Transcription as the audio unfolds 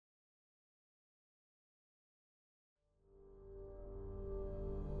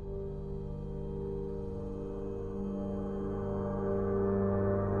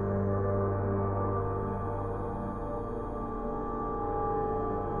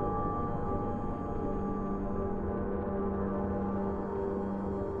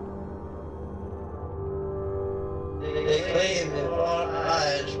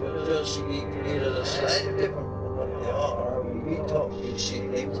slightly different from what they are. When we talk, we see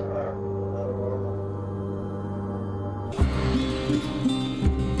things are not normal.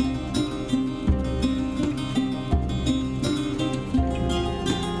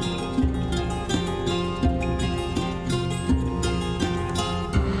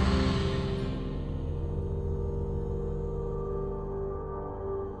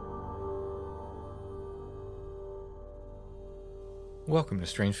 Welcome to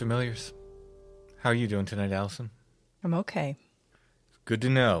Strange Familiars. How are you doing tonight, Alison? I'm okay. Good to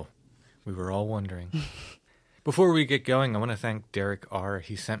know. We were all wondering. Before we get going, I want to thank Derek R.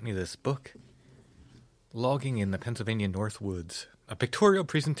 He sent me this book, Logging in the Pennsylvania North Woods, a pictorial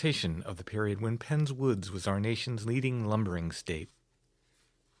presentation of the period when Penn's Woods was our nation's leading lumbering state.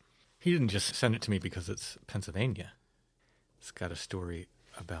 He didn't just send it to me because it's Pennsylvania. It's got a story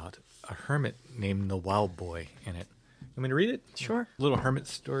about a hermit named the Wild Boy in it. Want me to read it? Sure. A little hermit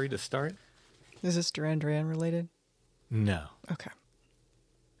story to start? Is this Duran Duran related? No. Okay.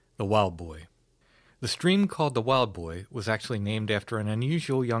 The Wild Boy. The stream called the Wild Boy was actually named after an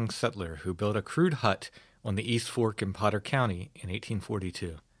unusual young settler who built a crude hut on the East Fork in Potter County in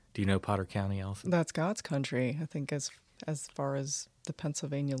 1842. Do you know Potter County, Alison? That's God's country, I think, as far as the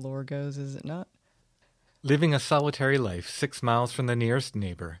Pennsylvania lore goes, is it not? Living a solitary life 6 miles from the nearest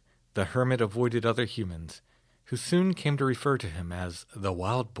neighbor, the hermit avoided other humans, who soon came to refer to him as the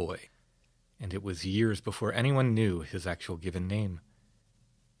Wild Boy, and it was years before anyone knew his actual given name.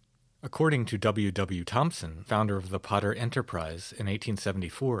 According to W. W. Thompson, founder of the Potter Enterprise in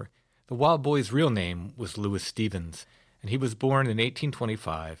 1874, the Wild Boy's real name was Louis Stevens, and he was born in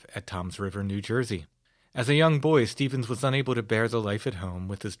 1825 at Toms River, New Jersey. As a young boy, Stevens was unable to bear the life at home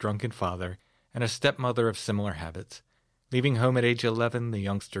with his drunken father and a stepmother of similar habits. Leaving home at age 11, the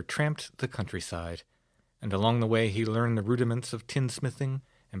youngster tramped the countryside, and along the way he learned the rudiments of tinsmithing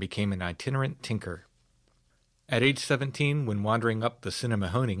and became an itinerant tinker. At age 17, when wandering up the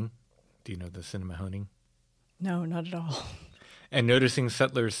Cinemahoning, do you know the Cinemahoning? No, not at all. And noticing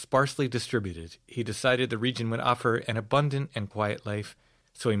settlers sparsely distributed, he decided the region would offer an abundant and quiet life,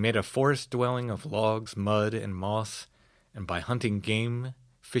 so he made a forest dwelling of logs, mud, and moss, and by hunting game,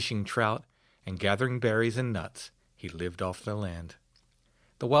 fishing trout, and gathering berries and nuts, he lived off the land.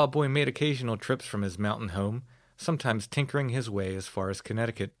 The Wild Boy made occasional trips from his mountain home, sometimes tinkering his way as far as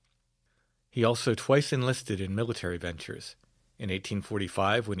Connecticut. He also twice enlisted in military ventures, in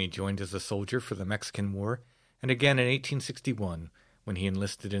 1845 when he joined as a soldier for the Mexican War, and again in 1861 when he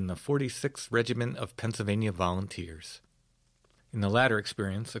enlisted in the 46th Regiment of Pennsylvania Volunteers. In the latter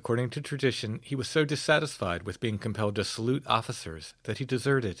experience, according to tradition, he was so dissatisfied with being compelled to salute officers that he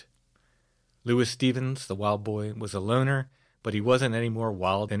deserted. Louis Stevens, the Wild Boy, was a loner, but he wasn't any more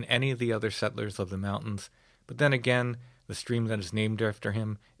wild than any of the other settlers of the mountains. But then again, the stream that is named after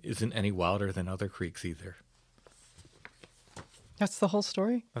him isn't any wilder than other creeks either. That's the whole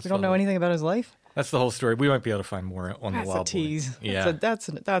story? We don't know anything about his life? That's the whole story. We might be able to find more on the Wild Boy. That's a tease. Yeah.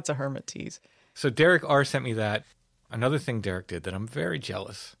 That's a hermit tease. So Derek R. sent me that. Another thing Derek did that I'm very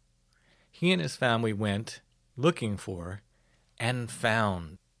jealous. He and his family went looking for and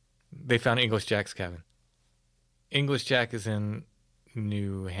found. They found English Jack's cabin. English Jack is in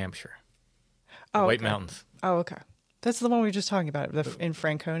New Hampshire. White Mountains. Oh, okay. That's the one we were just talking about, in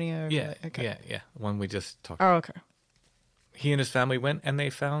Franconia? Yeah, okay. yeah. The one we just talked about. Oh, okay. He and his family went, and they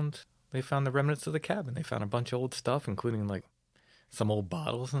found the remnants of the cabin. They found a bunch of old stuff, including, like, some old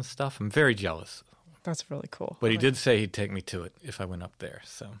bottles and stuff. I'm very jealous. That's really cool. But he did say he'd take me to it if I went up there,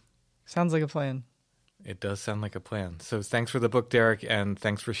 so. Sounds like a plan. It does sound like a plan. So thanks for the book, Derek, and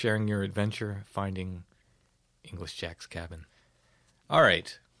thanks for sharing your adventure finding English Jack's cabin. All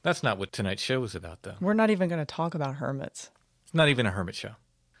right. That's not what tonight's show is about, though. We're not even going to talk about hermits. It's not even a hermit show.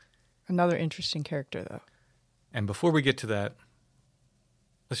 Another interesting character, though. And before we get to that,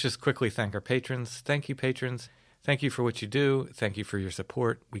 let's just quickly thank our patrons. Thank you, patrons. Thank you for what you do. Thank you for your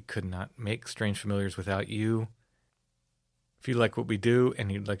support. We could not make Strange Familiars without you. If you like what we do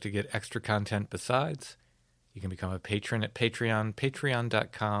and you'd like to get extra content besides, you can become a patron at Patreon,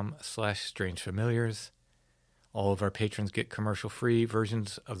 patreon.com/strangefamiliars. All of our patrons get commercial-free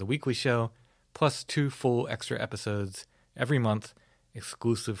versions of the weekly show, plus 2 full extra episodes every month,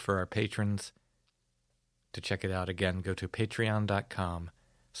 exclusive for our patrons. To check it out again, go to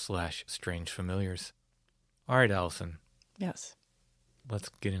patreon.com/strangefamiliars. All right, Alison. Yes. Let's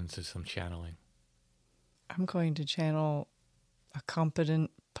get into some channeling. I'm going to channel a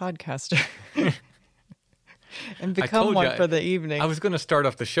competent podcaster and become one for the evening. I was going to start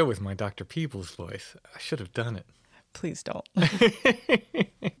off the show with my Dr. Peebles voice. I should have done it. Please don't.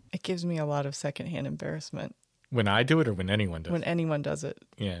 It gives me a lot of secondhand embarrassment. When I do it or when anyone does it? When anyone does it.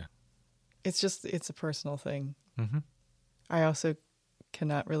 Yeah. It's a personal thing. Mm-hmm. I also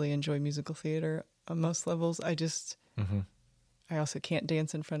cannot really enjoy musical theater on most levels. Mm-hmm. I also can't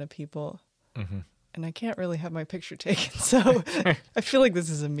dance in front of people. Mm-hmm. And I can't really have my picture taken. So I feel like this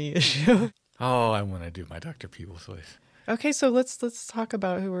is a me issue. Oh, I want to do my Dr. Peebles voice. Okay, so let's talk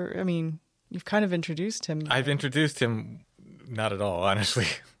about you've kind of introduced him. I've introduced him, not at all, honestly.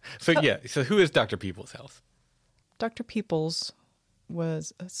 So who is Dr. Peebles House? Dr. Peebles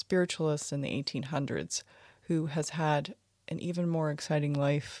was a spiritualist in the 1800s who has had an even more exciting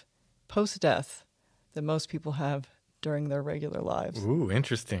life post-death than most people have during their regular lives. Ooh,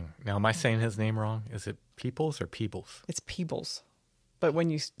 interesting. Now, am I saying his name wrong? Is it Peebles or Peebles? It's Peebles. But when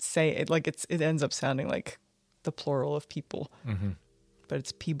you say it, like it ends up sounding like the plural of people. Mm-hmm. But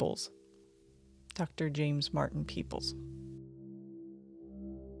it's Peebles. Dr. James Martin Peebles.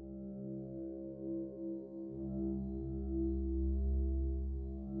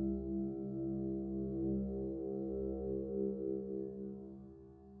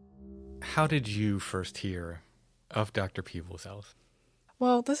 How did you first hear of Dr. Peebles House?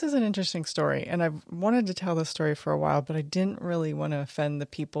 Well, this is an interesting story, and I've wanted to tell this story for a while, but I didn't really want to offend the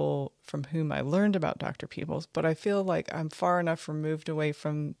people from whom I learned about Dr. Peebles, but I feel like I'm far enough removed away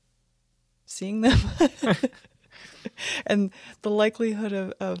from seeing them. And the likelihood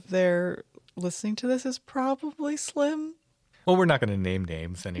of their listening to this is probably slim. Well, we're not going to name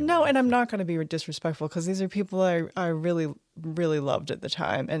names anyway. No, and I'm not going to be disrespectful because these are people I really, really loved at the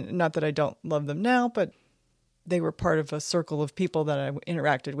time. And not that I don't love them now, but they were part of a circle of people that I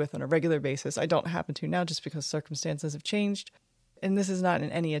interacted with on a regular basis. I don't happen to now just because circumstances have changed. And this is not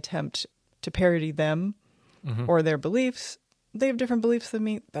in any attempt to parody them or their beliefs. They have different beliefs than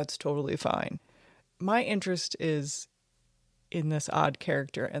me. That's totally fine. My interest is in this odd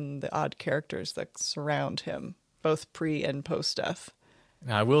character and the odd characters that surround him, both pre and post-death.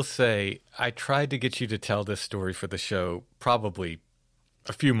 Now, I will say, I tried to get you to tell this story for the show probably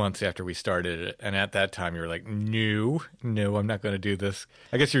a few months after we started it, and at that time you were like, no, I'm not going to do this.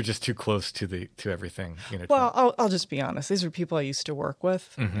 I guess you're just too close to everything. Well, I'll just be honest. These are people I used to work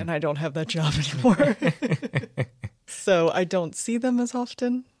with, and I don't have that job anymore. So I don't see them as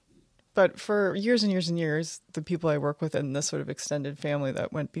often. But for years and years and years, the people I work with in this sort of extended family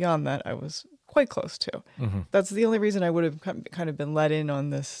that went beyond that, I was quite close to. That's the only reason I would have kind of been let in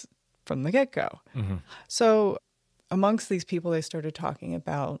on this from the get-go. So amongst these people, they started talking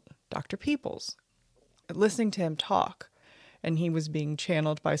about Dr. Peebles, listening to him talk. And he was being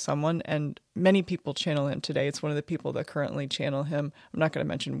channeled by someone, and many people channel him today. It's one of the people that currently channel him. I'm not going to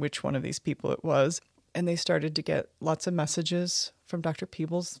mention which one of these people it was. And they started to get lots of messages from Dr.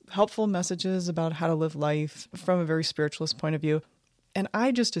 Peebles, helpful messages about how to live life from a very spiritualist point of view. And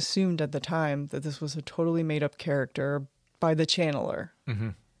I just assumed at the time that this was a totally made-up character by the channeler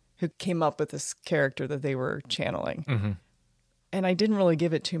who came up with this character that they were channeling. And I didn't really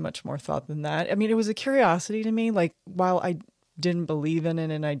give it too much more thought than that. I mean, it was a curiosity to me. Like, while I didn't believe in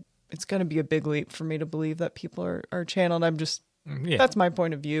it, and it's going to be a big leap for me to believe that people are channeled. I'm just... Yeah. That's my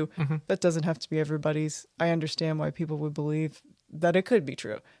point of view. That doesn't have to be everybody's. I understand why people would believe that it could be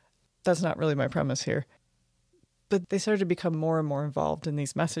true. That's not really my premise here. But they started to become more and more involved in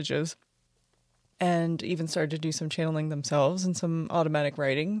these messages and even started to do some channeling themselves and some automatic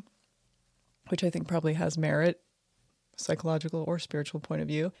writing, which I think probably has merit, psychological or spiritual point of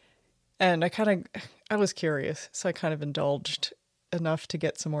view. And I was curious, so I kind of indulged enough to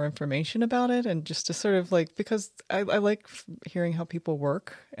get some more information about it, and just to sort of because I like hearing how people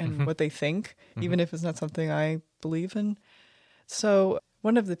work and what they think, even if it's not something I believe in. So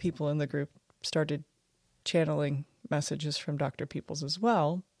one of the people in the group started channeling messages from Dr. Peebles as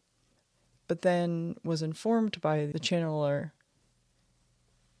well, but then was informed by the channeler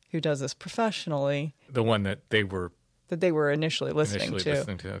who does this professionally. The one that they were initially listening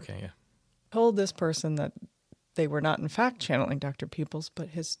to. Okay, yeah. Told this person that they were not, in fact, channeling Dr. Peebles, but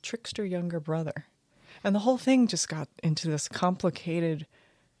his trickster younger brother. And the whole thing just got into this complicated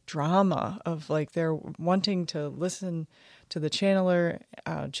drama of they're wanting to listen to the channeler,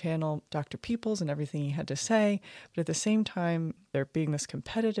 channel Dr. Peebles and everything he had to say. But at the same time, there being this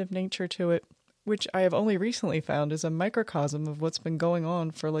competitive nature to it, which I have only recently found is a microcosm of what's been going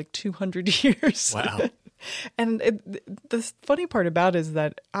on for 200 years. Wow. And the funny part about it is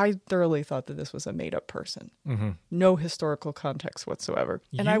that I thoroughly thought that this was a made-up person. No historical context whatsoever.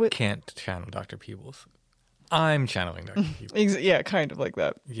 And you can't channel Dr. Peebles. I'm channeling Dr. Peebles. Yeah, kind of like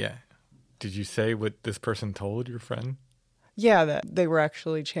that. Yeah. Did you say what this person told your friend? Yeah, that they were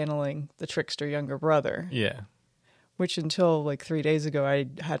actually channeling the trickster younger brother. Yeah. Which until 3 days ago, I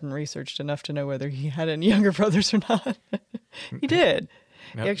hadn't researched enough to know whether he had any younger brothers or not. He did.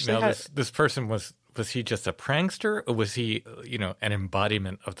 Now, He actually now had, this person was he just a prankster, or was he, an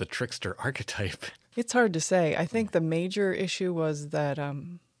embodiment of the trickster archetype? it's hard to say. I think the major issue was that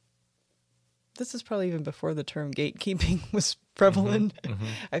this is probably even before the term gatekeeping was prevalent.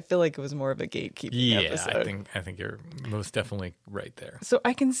 I feel like it was more of a gatekeeping episode. I think you're most definitely right there. So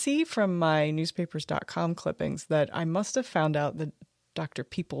I can see from my newspapers.com clippings that I must have found out that Dr.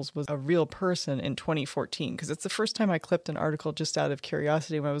 Peebles was a real person in 2014, because it's the first time I clipped an article just out of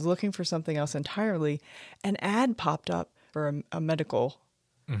curiosity. When I was looking for something else entirely, an ad popped up for a medical,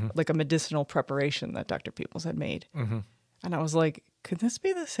 like a medicinal preparation that Dr. Peebles had made. And I was like, could this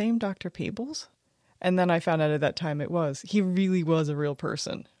be the same Dr. Peebles? And then I found out at that time it was. He really was a real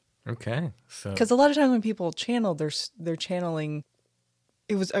person. Okay. So Because a lot of times when people channel, they're channeling.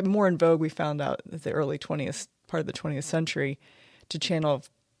 It was more in vogue, we found out, at the early 20th, part of the 20th century, to channel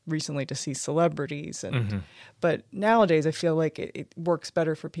recently deceased celebrities. And but nowadays I feel like it works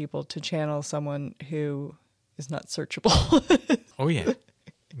better for people to channel someone who is not searchable. Oh, yeah.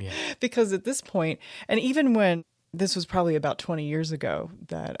 Yeah. Because at this point, and even when this was probably about 20 years ago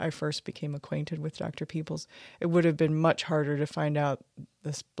that I first became acquainted with Dr. Peebles, it would have been much harder to find out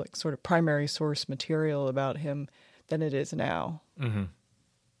this like sort of primary source material about him than it is now. And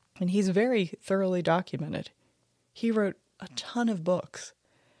he's very thoroughly documented. He wrote a ton of books.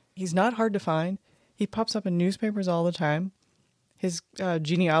 He's not hard to find. He pops up in newspapers all the time. His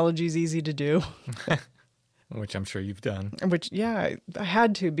genealogy is easy to do. Which I'm sure you've done. Which, yeah, I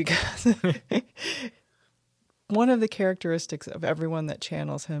had to, because one of the characteristics of everyone that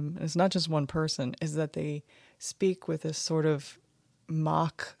channels him, and it's not just one person, is that they speak with this sort of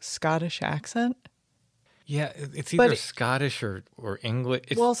mock Scottish accent. Yeah, it's either Scottish or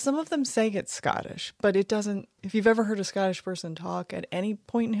English. Well, some of them say it's Scottish, but it doesn't. If you've ever heard a Scottish person talk at any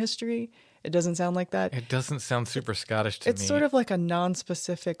point in history, it doesn't sound like that. It doesn't sound super Scottish to me. It's sort of like a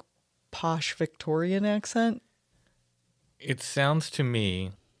non-specific posh Victorian accent. It sounds to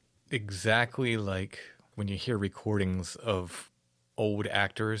me exactly like when you hear recordings of old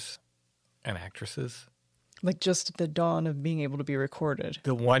actors and actresses. Like just at the dawn of being able to be recorded.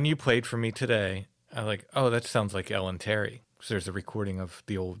 The one you played for me today, I'm like, oh, that sounds like Ellen Terry. So there's a recording of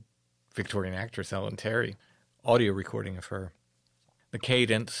the old Victorian actress Ellen Terry, audio recording of her. The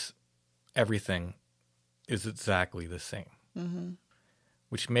cadence, everything is exactly the same.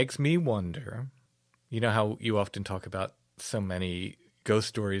 Which makes me wonder, you know how you often talk about so many ghost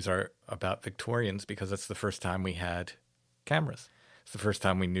stories are about Victorians because that's the first time we had cameras. It's the first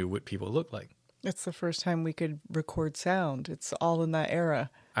time we knew what people looked like. It's the first time we could record sound. It's all in that era.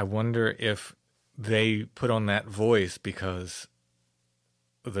 I wonder if they put on that voice because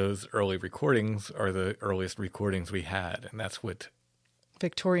those early recordings are the earliest recordings we had, and that's what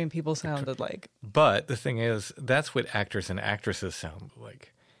Victorian people sounded like. But the thing is, that's what actors and actresses sound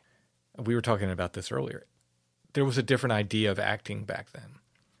like. We were talking about this earlier. There was a different idea of acting back then.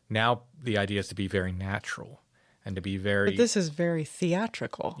 Now the idea is to be very natural and to be very... But this is very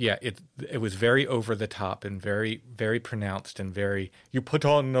theatrical. Yeah, it was very over the top and very, very pronounced and very... You put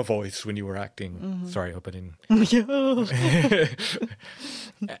on a voice when you were acting. Sorry, I hope I didn't...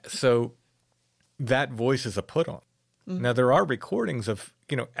 So that voice is a put on. Now, there are recordings of,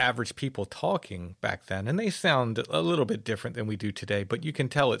 average people talking back then, and they sound a little bit different than we do today, but you can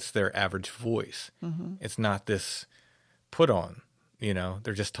tell it's their average voice. It's not this put on,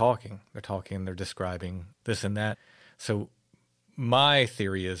 they're just talking. They're talking, they're describing this and that. So my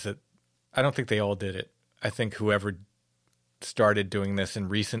theory is that I don't think they all did it. I think whoever started doing this in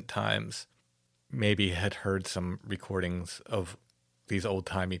recent times maybe had heard some recordings of these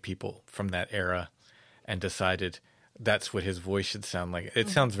old-timey people from that era and decided that's what his voice should sound like. It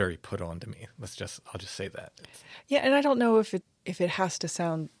sounds very put on to me. I'll just say that. Yeah, and I don't know if it has to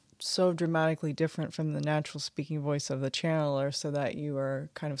sound so dramatically different from the natural speaking voice of the channeler so that you are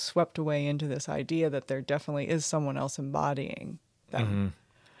kind of swept away into this idea that there definitely is someone else embodying them.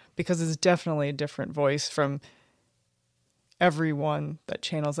 Because it's definitely a different voice from everyone that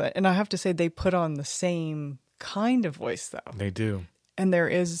channels it. And I have to say, they put on the same kind of voice, though. They do. And there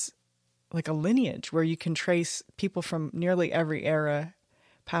is like a lineage where you can trace people from nearly every era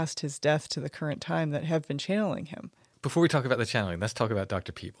past his death to the current time that have been channeling him. Before we talk about the channeling, let's talk about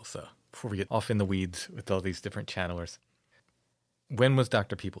Dr. Peebles, though, before we get off in the weeds with all these different channelers. When was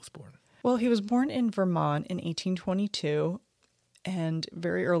Dr. Peebles born? Well, he was born in Vermont in 1822, and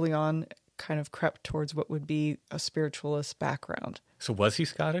very early on kind of crept towards what would be a spiritualist background. So was he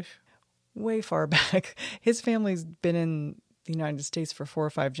Scottish? Way far back. His family's been in the United States for 4 or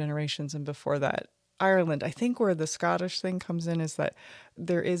 5 generations, and before that, Ireland. I think where the Scottish thing comes in is that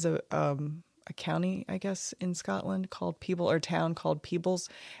there is I a county, I guess, in Scotland called Peebles, or a town called Peebles.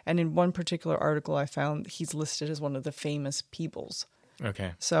 And in one particular article I found, he's listed as one of the famous Peebles.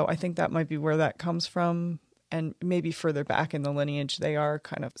 Okay. So I think that might be where that comes from. And maybe further back in the lineage, they are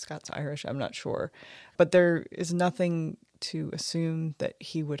kind of Scots-Irish, I'm not sure. But there is nothing to assume that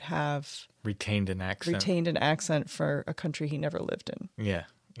he would have Retained an accent for a country he never lived in. Yeah,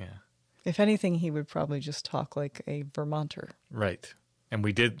 yeah. If anything, he would probably just talk like a Vermonter. Right. And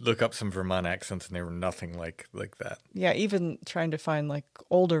we did look up some Vermont accents, and they were nothing like that. Yeah, even trying to find like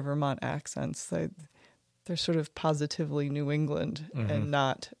older Vermont accents, they're sort of positively New England and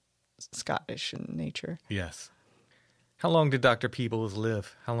not Scottish in nature. Yes. How long did Dr. Peebles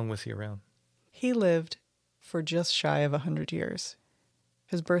live? How long was he around? He lived for just shy of 100 years.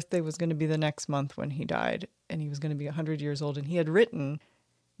 His birthday was going to be the next month when he died, and he was going to be 100 years old. And he had written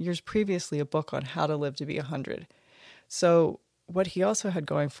years previously a book on how to live to be 100. So what he also had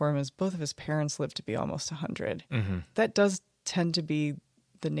going for him is both of his parents lived to be almost 100. That does tend to be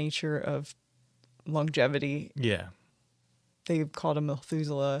the nature of longevity. Yeah. They called him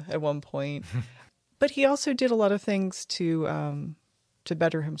Methuselah at one point. But he also did a lot of things to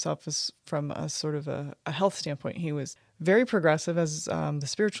better himself from a sort of a health standpoint. He was very progressive, as the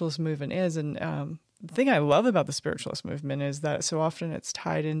spiritualist movement is. And the thing I love about the spiritualist movement is that so often it's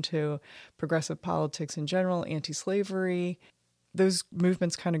tied into progressive politics in general, anti-slavery. Those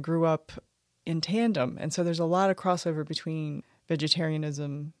movements kind of grew up in tandem. And so there's a lot of crossover between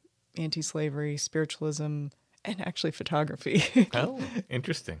vegetarianism, anti-slavery, spiritualism, and actually photography. Oh,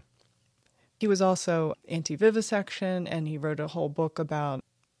 interesting. He was also anti-vivisection, and he wrote a whole book about,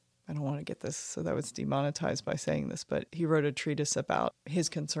 I don't want to get this, so that was demonetized by saying this, but he wrote a treatise about his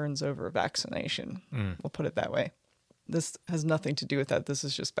concerns over vaccination. We'll put it that way. This has nothing to do with that. This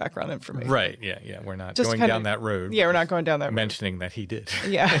is just background information. Right, yeah. We're not Just going kinda- down that road. Yeah, we're not going down that road. Mentioning that he did.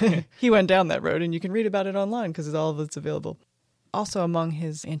 Yeah, he went down that road, and you can read about it online because all of it's available. Also, among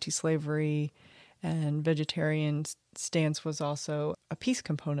his anti-slavery and vegetarian stance was also a peace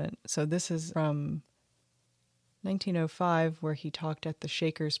component. So this is from 1905, where he talked at the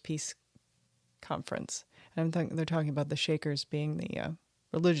Shakers Peace Conference. And they're talking about the Shakers being the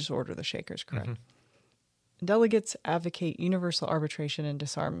religious order, the Shakers, correct? Delegates advocate universal arbitration and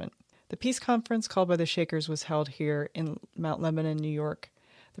disarmament. The peace conference called by the Shakers was held here in Mount Lebanon, New York.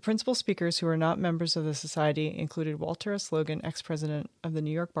 The principal speakers, who were not members of the society, included Walter S. Logan, ex-president of the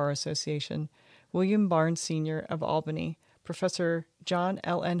New York Bar Association, William Barnes, Sr. of Albany, Professor John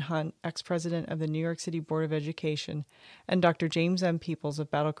L. N. Hunt, ex-president of the New York City Board of Education, and Dr. James M. Peebles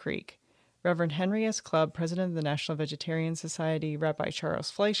of Battle Creek, Reverend Henry S. Clubb, president of the National Vegetarian Society, Rabbi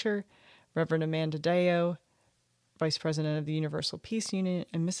Charles Fleischer, Reverend Amanda Deo, vice president of the Universal Peace Union,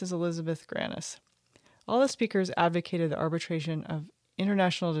 and Mrs. Elizabeth Grannis. All the speakers advocated the arbitration of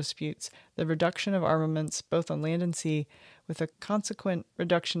international disputes, the reduction of armaments both on land and sea, with a consequent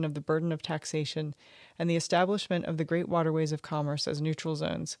reduction of the burden of taxation, and the establishment of the great waterways of commerce as neutral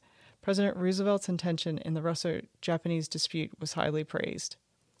zones. President Roosevelt's intention in the Russo-Japanese dispute was highly praised.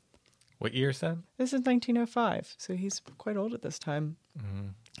 What year is that? This is 1905, so he's quite old at this time.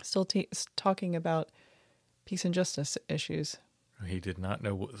 Still talking about peace and justice issues. He did not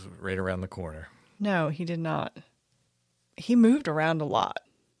know what was right around the corner. No, he did not. He moved around a lot,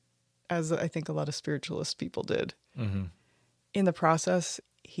 as I think a lot of spiritualist people did. In the process,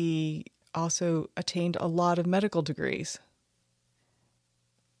 he also attained a lot of medical degrees.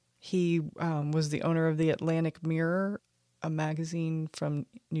 He was the owner of the Atlantic Mirror, a magazine from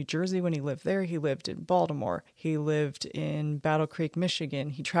New Jersey when he lived there. He lived in Baltimore. He lived in Battle Creek,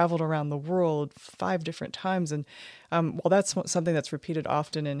 Michigan. He traveled around the world 5 different times. And while that's something that's repeated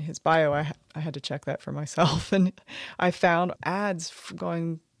often in his bio, I had to check that for myself. And I found ads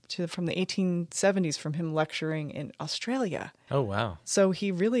from the 1870s from him lecturing in Australia. Oh, wow. So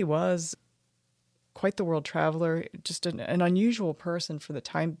he really was quite the world traveler, just an unusual person for the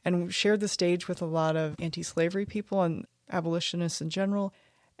time, and shared the stage with a lot of anti-slavery people and abolitionists in general,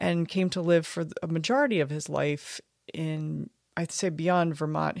 and came to live for a majority of his life in, I'd say, beyond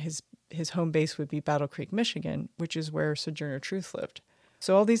Vermont. His home base would be Battle Creek, Michigan, which is where Sojourner Truth lived.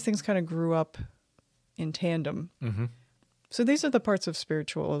 So all these things kind of grew up in tandem. So these are the parts of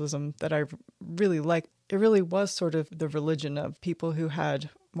spiritualism that I really like. It really was sort of the religion of people who had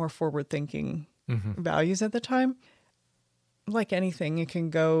more forward-thinking values at the time. Like anything, it can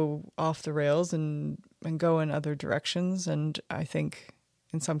go off the rails and go in other directions, and I think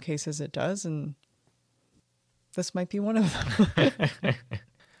in some cases it does, and this might be one of them.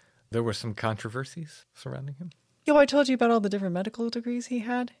 There were some controversies surrounding him? You know, I told you about all the different medical degrees he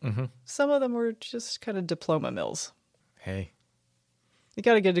had. Some of them were just kind of diploma mills. Hey. You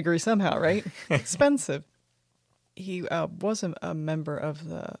got to get a degree somehow, right? Expensive. He was a member of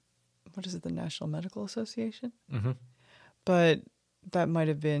the, what is it, the National Medical Association? Mm-hmm. But that might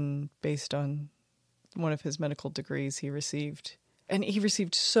have been based on one of his medical degrees he received. And he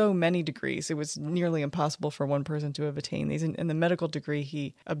received so many degrees, it was nearly impossible for one person to have attained these. And the medical degree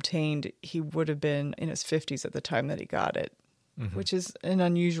he obtained, he would have been in his 50s at the time that he got it, which is an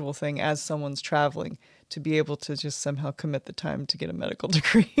unusual thing as someone's traveling to be able to just somehow commit the time to get a medical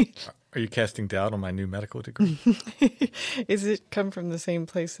degree. Are you casting doubt on my new medical degree? Is it come from the same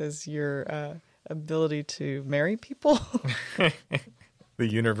place as your ability to marry people? The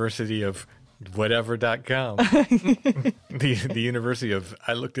University of whatever.com. the University of,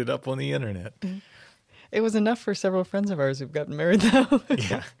 I looked it up on the internet. It was enough for several friends of ours who've gotten married, though.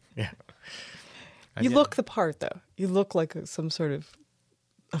 Yeah. You look the part, though. You look like some sort of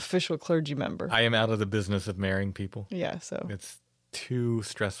official clergy member. I am out of the business of marrying people. Yeah, so. It's too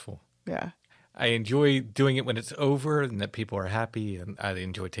stressful. Yeah. I enjoy doing it when it's over and that people are happy, and I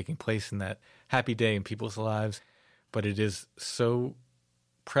enjoy taking place in that happy day in people's lives. But it is so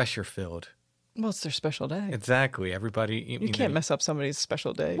pressure-filled. Well, it's their special day. Exactly. Everybody... You can't mess up somebody's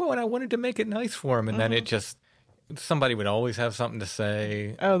special day. Well, and I wanted to make it nice for them, and then it just... Somebody would always have something to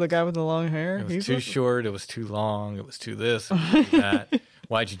say. Oh, the guy with the long hair? It was too short. It was too long. It was too this. It was too that.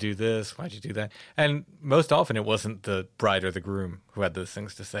 Why'd you do this? Why'd you do that? And most often it wasn't the bride or the groom who had those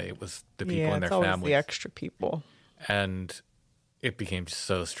things to say. It was the people in their always families. the extra people. And it became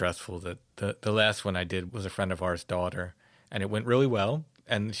so stressful that the last one I did was a friend of ours' daughter. And it went really well.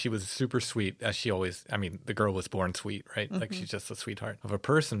 And she was super sweet, as she always, I mean, the girl was born sweet, right? Like she's just a sweetheart of a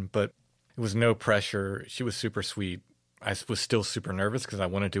person. But it was no pressure. She was super sweet. I was still super nervous because I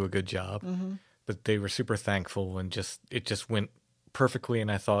want to do a good job. But they were super thankful, and it just went perfectly. And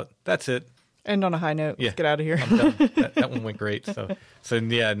I thought, that's it. End on a high note. Let's get out of here. I'm done. That one went great. So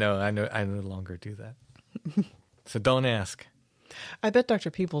yeah, no, I no longer do that. So don't ask. I bet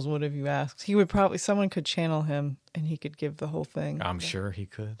Dr. Peebles would if you asked. He would probably, someone could channel him and he could give the whole thing. I'm sure he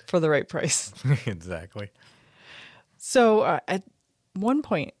could. For the right price. Exactly. So at one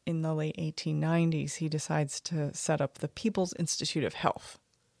point in the late 1890s, he decides to set up the Peebles Institute of Health.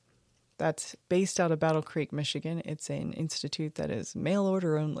 That's based out of Battle Creek, Michigan. It's an institute that is mail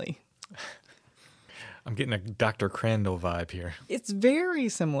order only. I'm getting a Dr. Crandall vibe here. It's very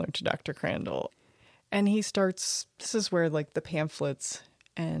similar to Dr. Crandall. And he starts, this is where like the pamphlets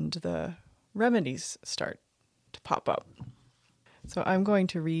and the remedies start to pop up. So I'm going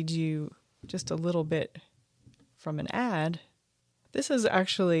to read you just a little bit from an ad. This is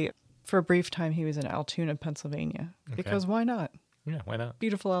actually, for a brief time, he was in Altoona, Pennsylvania. Okay. Because why not? Yeah, why not?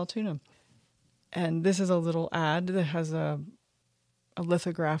 Beautiful Altoona. And this is a little ad that has a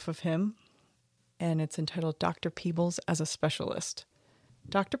lithograph of him. And it's entitled Dr. Peebles as a Specialist.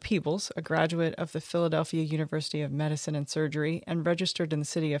 Dr. Peebles, a graduate of the Philadelphia University of Medicine and Surgery and registered in the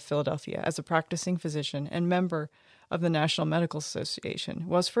city of Philadelphia as a practicing physician and member of the National Medical Association,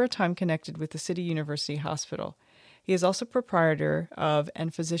 was for a time connected with the City University Hospital. He is also proprietor of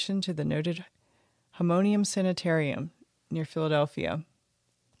and physician to the noted Harmonium Sanitarium near Philadelphia.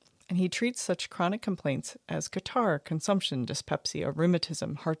 And he treats such chronic complaints as catarrh, consumption, dyspepsia,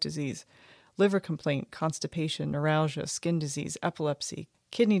 rheumatism, heart disease, liver complaint, constipation, neuralgia, skin disease, epilepsy,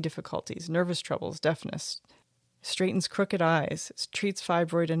 kidney difficulties, nervous troubles, deafness, straightens crooked eyes, treats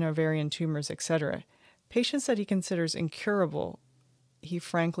fibroid and ovarian tumors, etc. Patients that he considers incurable, he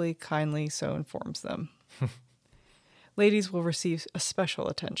frankly, kindly so informs them. Ladies will receive a special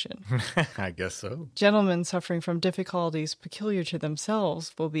attention. I guess so. Gentlemen suffering from difficulties peculiar to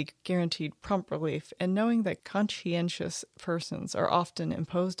themselves will be guaranteed prompt relief, and knowing that conscientious persons are often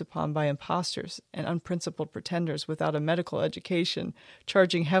imposed upon by impostors and unprincipled pretenders without a medical education,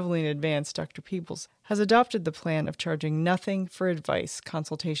 charging heavily in advance, Dr. Peebles has adopted the plan of charging nothing for advice,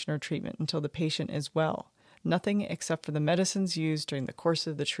 consultation, or treatment until the patient is well. Nothing except for the medicines used during the course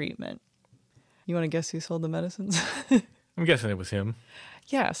of the treatment. You want to guess who sold the medicines? I'm guessing it was him.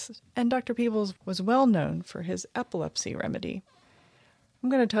 Yes, and Dr. Peebles was well known for his epilepsy remedy. I'm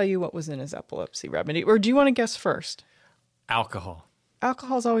going to tell you what was in his epilepsy remedy. Or do you want to guess first? Alcohol.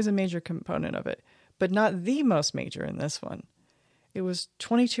 Alcohol is always a major component of it, but not the most major in this one. It was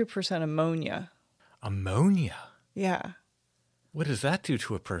 22% ammonia. Ammonia? Yeah. What does that do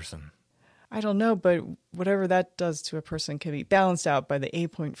to a person? I don't know, but whatever that does to a person can be balanced out by the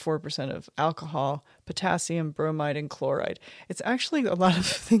 8.4% of alcohol, potassium, bromide, and chloride. It's actually a lot of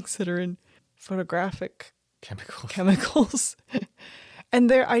things that are in photographic chemicals. And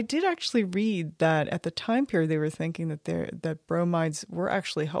I did actually read that at the time period they were thinking that bromides were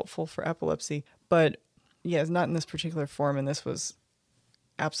actually helpful for epilepsy, but yeah, it's not in this particular form, and this was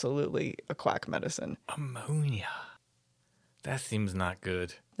absolutely a quack medicine. Ammonia. That seems not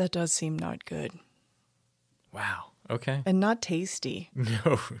good. That does seem not good. Wow. Okay. And not tasty.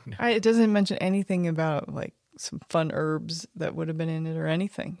 No. It doesn't mention anything about like some fun herbs that would have been in it or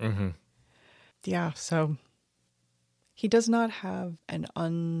anything. Mm-hmm. Yeah, so he does not have an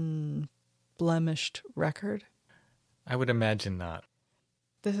unblemished record. I would imagine not.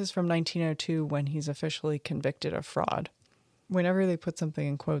 This is from 1902 when he's officially convicted of fraud. Whenever they put something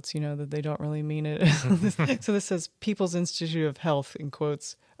in quotes, you know that they don't really mean it. So this says People's Institute of Health, in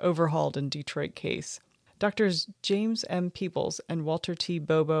quotes, overhauled in Detroit case. Doctors James M. Peebles and Walter T.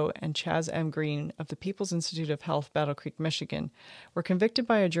 Bobo and Chaz M. Green of the People's Institute of Health, Battle Creek, Michigan, were convicted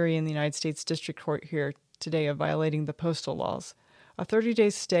by a jury in the United States District Court here today of violating the postal laws. A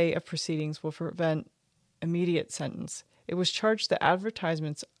 30-day stay of proceedings will prevent immediate sentence. It was charged that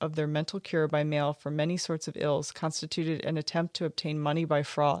advertisements of their mental cure by mail for many sorts of ills constituted an attempt to obtain money by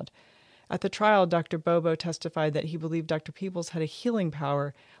fraud. At the trial, Dr. Bobo testified that he believed Dr. Peebles had a healing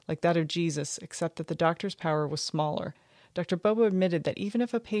power like that of Jesus, except that the doctor's power was smaller. Dr. Bobo admitted that even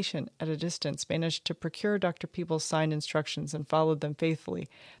if a patient at a distance managed to procure Dr. Peebles' signed instructions and followed them faithfully,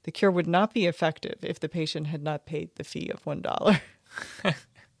 the cure would not be effective if the patient had not paid the fee of $1.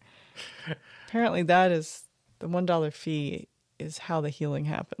 Apparently that is, the $1 fee is how the healing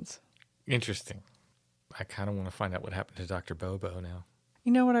happens. Interesting. I kind of want to find out what happened to Dr. Bobo now.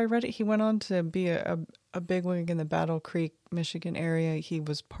 You know what, I read it, he went on to be a bigwig in the Battle Creek, Michigan area. He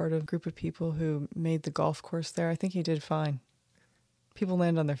was part of a group of people who made the golf course there. I think he did fine. People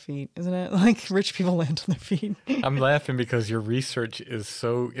land on their feet, isn't it? Like rich people land on their feet. I'm laughing because your research is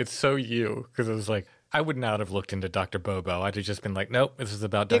it's so you. Because it was like, I would not have looked into Dr. Bobo. I'd have just been like, nope, this is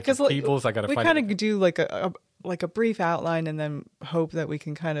about Dr. Peebles. I got to find it. We kind of do like a brief outline and then hope that we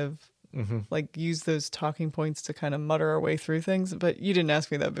can kind of like use those talking points to kind of mutter our way through things. But you didn't ask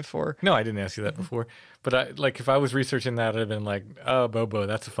me that before. No, I didn't ask you that before. But if I was researching that, I'd have been like, oh, Bobo,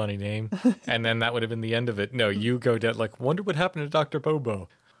 that's a funny name. And then that would have been the end of it. No, you go down like, wonder what happened to Dr. Bobo.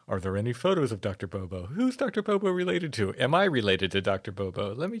 Are there any photos of Dr. Bobo? Who's Dr. Bobo related to? Am I related to Dr.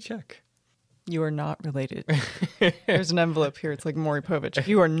 Bobo? Let me check. You are not related. There's an envelope here. It's like Maury Povich.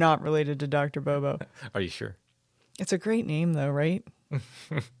 You are not related to Dr. Bobo. Are you sure? It's a great name, though, right?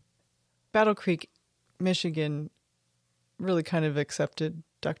 Battle Creek, Michigan, really kind of accepted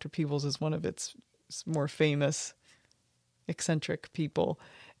Dr. Peebles as one of its more famous, eccentric people.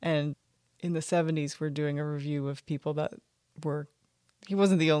 And in the 70s, we're doing a review of people that were... He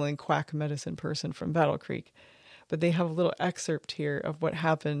wasn't the only quack medicine person from Battle Creek, but they have a little excerpt here of what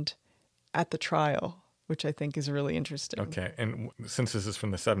happened at the trial, which I think is really interesting. Okay, and since this is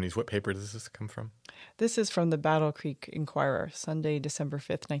from the 70s, what paper does this come from? This is from the Battle Creek Inquirer, Sunday, December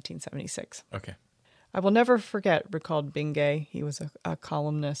 5th, 1976. Okay. I will never forget, recalled Bingay. He was a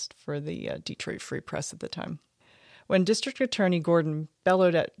columnist for the Detroit Free Press at the time. When District Attorney Gordon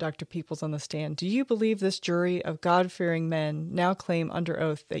bellowed at Dr. Peebles on the stand, "Do you believe this jury of God-fearing men now claim under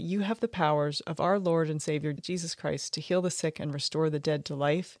oath that you have the powers of our Lord and Savior Jesus Christ to heal the sick and restore the dead to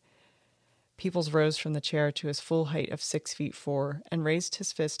life?" Peebles rose from the chair to his full height of 6'4" and raised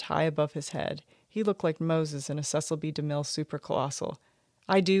his fist high above his head. He looked like Moses in a Cecil B. DeMille supercolossal.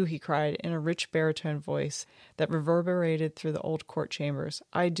 "I do," he cried in a rich baritone voice that reverberated through the old court chambers.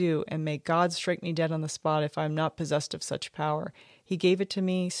 "I do, and may God strike me dead on the spot if I am not possessed of such power. He gave it to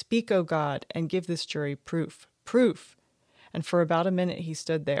me. Speak, O God, and give this jury proof. Proof!" And for about a minute he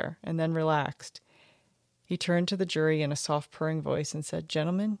stood there, and then relaxed. He turned to the jury in a soft purring voice and said,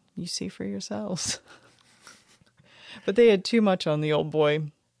 "Gentlemen, you see for yourselves." But they had too much on the old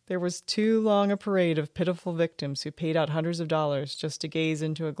boy. There was too long a parade of pitiful victims who paid out hundreds of dollars just to gaze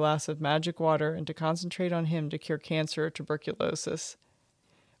into a glass of magic water and to concentrate on him to cure cancer or tuberculosis.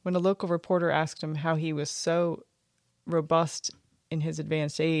 When a local reporter asked him how he was so robust in his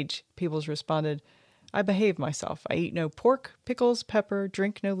advanced age, Peebles responded, "I behave myself. I eat no pork, pickles, pepper,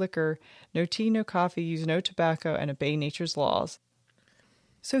 drink no liquor, no tea, no coffee, use no tobacco, and obey nature's laws."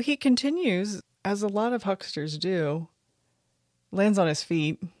 So he continues, as a lot of hucksters do, lands on his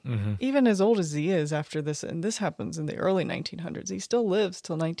feet, even as old as he is after this, and this happens in the early 1900s. He still lives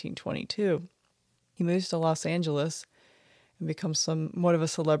till 1922. He moves to Los Angeles and becomes somewhat of a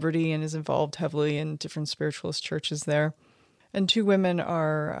celebrity and is involved heavily in different spiritualist churches there. And two women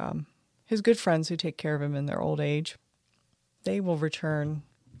are... his good friends who take care of him in their old age. They will return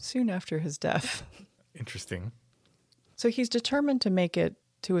soon after his death. Interesting. So he's determined to make it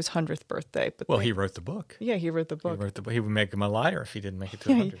to his 100th birthday. But he wrote the book. Yeah, he wrote the book. He would make him a liar if he didn't make it to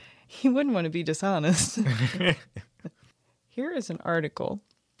 100. He wouldn't want to be dishonest. Here is an article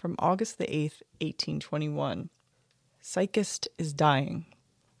from August the 8th, 1821. "Psychist is dying.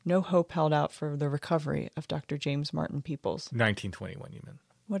 No hope held out for the recovery of Dr. James Martin Peebles. 1921, you meant.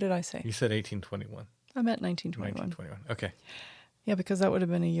 What did I say? You said 1821. I meant 1921. 1921. Okay. Yeah, because that would have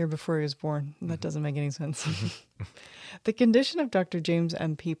been a year before he was born. That doesn't make any sense. The condition of Dr. James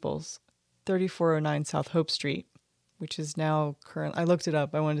M. Peebles, 3409 South Hope Street, which is now current. I looked it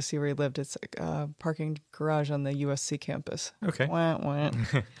up. I wanted to see where he lived. It's a parking garage on the USC campus. Okay. Wah, wah.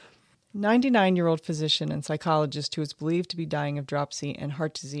 99-year-old physician and psychologist who was believed to be dying of dropsy and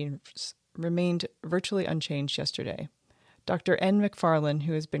heart disease remained virtually unchanged yesterday. Dr. N. McFarlane,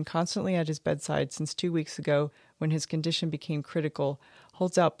 who has been constantly at his bedside since 2 weeks ago when his condition became critical,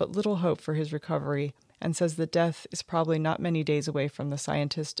 holds out but little hope for his recovery and says that death is probably not many days away from the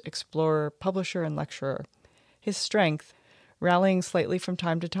scientist, explorer, publisher, and lecturer. His strength, rallying slightly from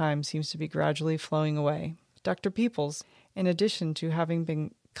time to time, seems to be gradually flowing away. Dr. Peebles, in addition to having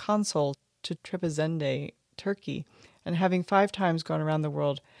been consul to Trebizende, Turkey, and having 5 times gone around the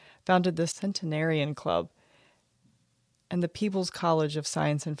world, founded the Centenarian Club and the Peebles College of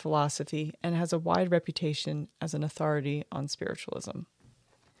Science and Philosophy, and has a wide reputation as an authority on spiritualism.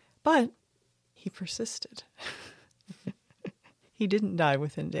 But he persisted. He didn't die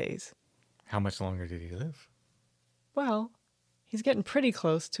within days. How much longer did he live? Well, he's getting pretty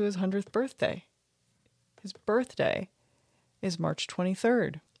close to his 100th birthday. His birthday is March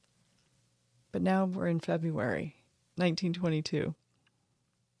 23rd. But now we're in February 1922.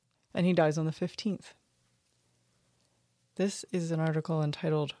 And he dies on the 15th. This is an article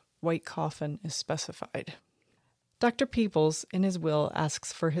entitled, White Coffin is Specified. Dr. Peebles, in his will,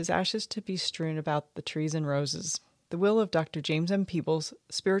 asks for his ashes to be strewn about the trees and roses. The will of Dr. James M. Peebles,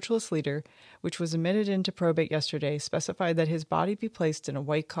 spiritualist leader, which was admitted into probate yesterday, specified that his body be placed in a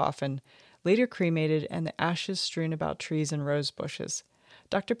white coffin, later cremated, and the ashes strewn about trees and rose bushes.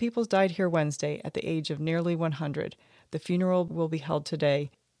 Dr. Peebles died here Wednesday at the age of nearly 100. The funeral will be held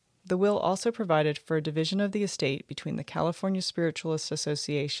today. The will also provided for a division of the estate between the California Spiritualist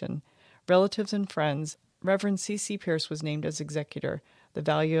Association, relatives and friends. Reverend C.C. Pierce was named as executor. The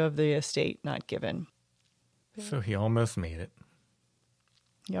value of the estate not given. So he almost made it.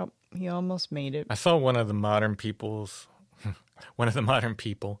 Yep, he almost made it. I saw one of the modern people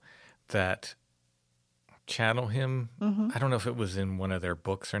that channel him. I don't know if it was in one of their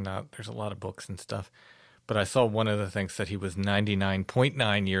books or not. There's a lot of books and stuff. But I saw one of the things that he was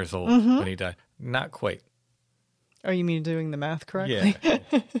 99.9 years old when he died. Not quite. Oh, you mean doing the math correctly? Yeah.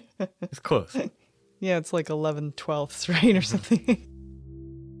 It's close. Yeah, it's like 11/12, right, or something.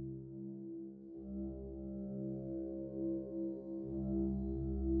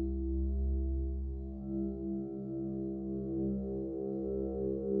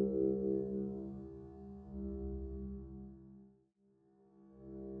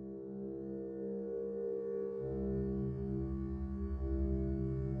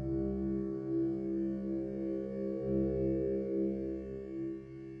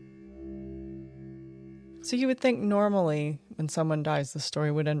 So you would think normally when someone dies, the story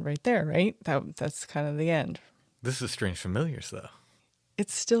would end right there, right? That's kind of the end. This is Strange Familiars, though.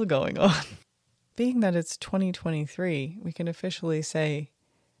 It's still going on. Being that it's 2023, we can officially say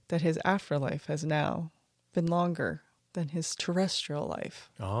that his afterlife has now been longer than his terrestrial life.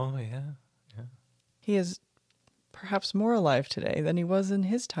 Oh, yeah. He is perhaps more alive today than he was in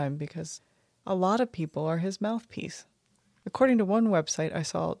his time because a lot of people are his mouthpiece. According to one website, I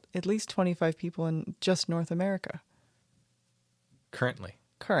saw at least 25 people in just North America. Currently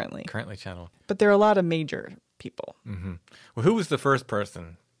channeled. But there are a lot of major people. Mm-hmm. Well, who was the first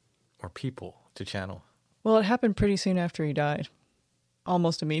person or people to channel? Well, it happened pretty soon after he died.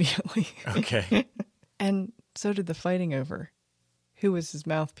 Almost immediately. Okay. And so did the fighting over who was his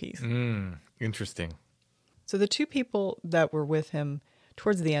mouthpiece. Interesting. So the 2 people that were with him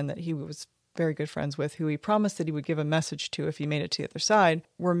towards the end that he was very good friends with, who he promised that he would give a message to if he made it to the other side,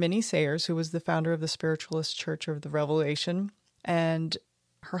 were Minnie Sayers, who was the founder of the Spiritualist Church of the Revelation, and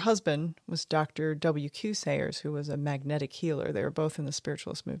her husband was Dr. W.Q. Sayers, who was a magnetic healer. They were both in the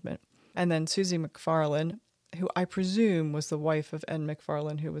spiritualist movement. And then Susie McFarlane, who I presume was the wife of N.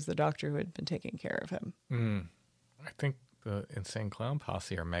 McFarlane, who was the doctor who had been taking care of him. I think the Insane Clown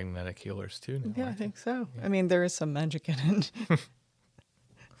Posse are magnetic healers, too. Now, yeah, I think so. Yeah. I mean, there is some magic in it.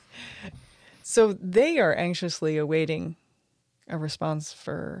 So they are anxiously awaiting a response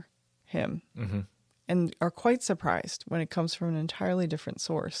for him and are quite surprised when it comes from an entirely different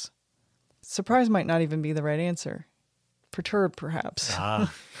source. Surprise might not even be the right answer. Perturbed, perhaps.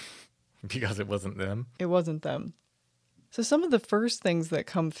 Because it wasn't them? It wasn't them. So some of the first things that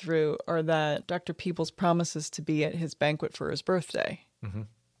come through are that Dr. Peebles promises to be at his banquet for his birthday.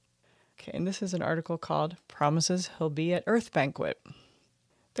 Okay, and this is an article called Promises He'll Be at Earth Banquet.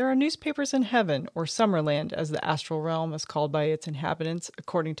 There are newspapers in heaven, or Summerland, as the astral realm is called by its inhabitants,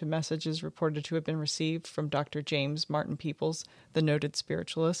 according to messages reported to have been received from Dr. James Martin Peebles, the noted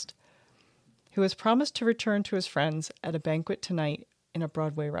spiritualist, who has promised to return to his friends at a banquet tonight in a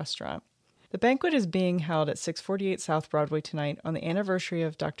Broadway restaurant. The banquet is being held at 648 South Broadway tonight on the anniversary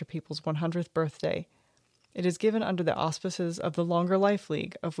of Dr. Peebles' 100th birthday. It is given under the auspices of the Longer Life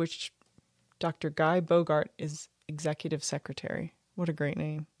League, of which Dr. Guy Bogart is executive secretary. What a great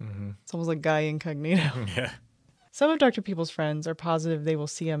name. Mm-hmm. It's almost like Guy Incognito. Yeah. Some of Dr. Peebles' friends are positive they will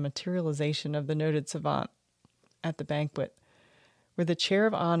see a materialization of the noted savant at the banquet, where the chair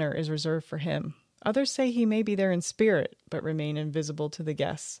of honor is reserved for him. Others say he may be there in spirit, but remain invisible to the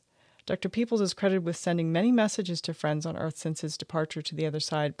guests. Dr. Peebles is credited with sending many messages to friends on Earth since his departure to the other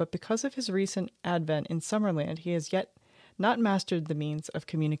side, but because of his recent advent in Summerland, he has yet not mastered the means of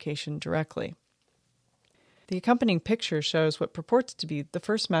communication directly. The accompanying picture shows what purports to be the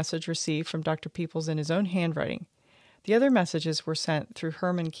first message received from Dr. Peebles in his own handwriting. The other messages were sent through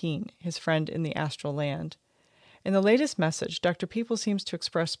Herman Keene, his friend in the astral land. In the latest message, Dr. Peebles seems to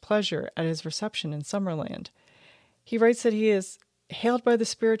express pleasure at his reception in Summerland. He writes that he is hailed by the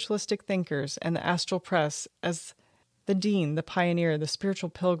spiritualistic thinkers and the astral press as the dean, the pioneer, the spiritual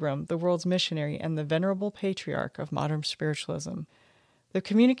pilgrim, the world's missionary, and the venerable patriarch of modern spiritualism. The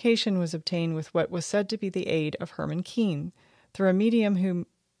communication was obtained with what was said to be the aid of Herman Keene, through a medium whom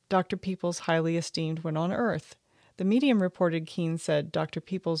Dr. Peebles highly esteemed when on Earth. The medium reported Keene said Dr.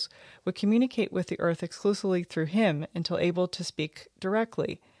 Peebles would communicate with the Earth exclusively through him until able to speak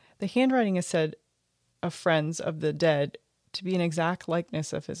directly. The handwriting is said of friends of the dead to be an exact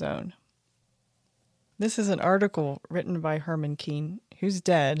likeness of his own. This is an article written by Herman Keene, who's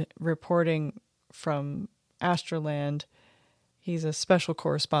dead, reporting from Astroland. He's a special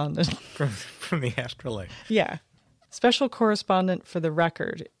correspondent. From the Astrolabe. Yeah. Special correspondent for the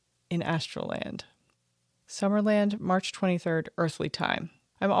Record in Astroland. Summerland, March 23rd, Earthly Time.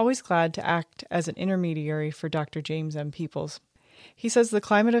 I'm always glad to act as an intermediary for Dr. James M. Peebles. He says the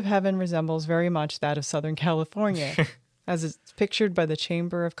climate of heaven resembles very much that of Southern California, as it's pictured by the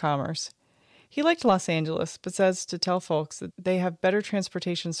Chamber of Commerce. He liked Los Angeles, but says to tell folks that they have better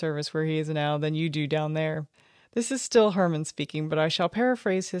transportation service where he is now than you do down there. This is still Herman speaking, but I shall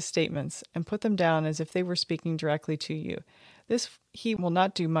paraphrase his statements and put them down as if they were speaking directly to you. This he will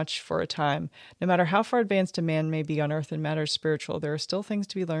not do much for a time. No matter how far advanced a man may be on earth in matters spiritual, there are still things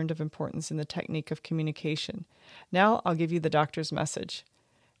to be learned of importance in the technique of communication. Now I'll give you the doctor's message.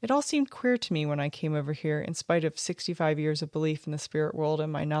 It all seemed queer to me when I came over here, in spite of 65 years of belief in the spirit world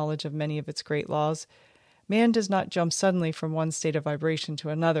and my knowledge of many of its great laws. Man does not jump suddenly from one state of vibration to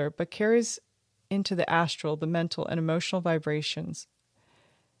another, but carries into the astral the mental and emotional vibrations,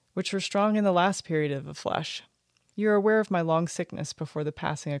 which were strong in the last period of the flesh. You are aware of my long sickness before the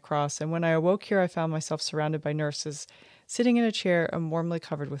passing across, and when I awoke here I found myself surrounded by nurses, sitting in a chair and warmly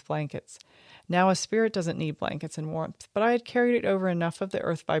covered with blankets. Now a spirit doesn't need blankets and warmth, but I had carried it over enough of the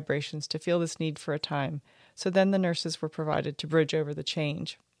earth vibrations to feel this need for a time, so then the nurses were provided to bridge over the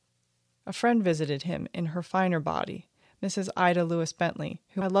change. A friend visited him in her finer body. Mrs. Ida Lewis Bentley,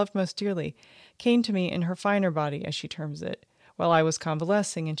 who I loved most dearly, came to me in her finer body, as she terms it, while I was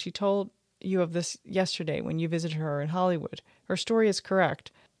convalescing, and she told you of this yesterday when you visited her in Hollywood. Her story is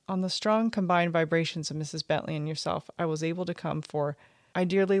correct. On the strong combined vibrations of Mrs. Bentley and yourself, I was able to come, for I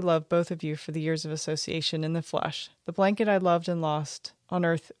dearly love both of you for the years of association in the flesh. The blanket I loved and lost on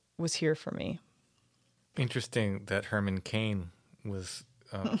earth was here for me. Interesting that Herman Cain was...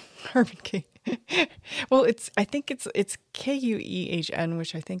 Herman Cain. Well, I think it's Kuehn,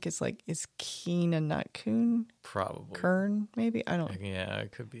 which I think is Keen and not Kuhn. Probably. Kern, maybe? I don't know. Yeah,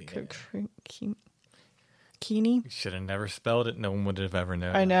 it could be. Keeny? You should have never spelled it. No one would have ever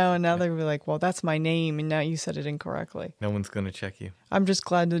known. I know, and now they would be like, well, that's my name, and now you said it incorrectly. No one's going to check you. I'm just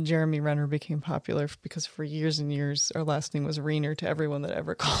glad that Jeremy Renner became popular, because for years and years, our last name was Renner to everyone that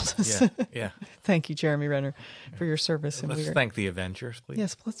ever called us. Yeah. Thank you, Jeremy Renner, for your service. Let's thank the Avengers, please.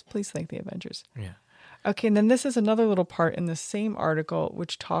 Yes, please thank the Avengers. Yeah. Okay, and then this is another little part in the same article,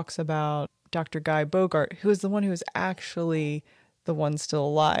 which talks about Dr. Guy Bogart, who is the one who is actually the one still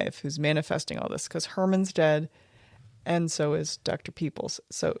alive, who's manifesting all this, because Herman's dead, and so is Dr. Peebles.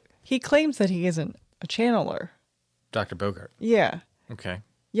 So he claims that he isn't a channeler. Dr. Bogart. Yeah. Okay.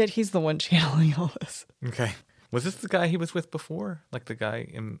 Yet he's the one channeling all this. Okay. Was this the guy he was with before? Like the guy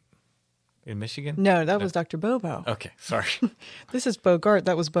in Michigan? No, that was Dr. Bobo. Okay, sorry. This is Bogart.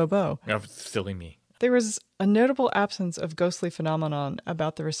 That was Bobo. Oh, silly me. There was a notable absence of ghostly phenomenon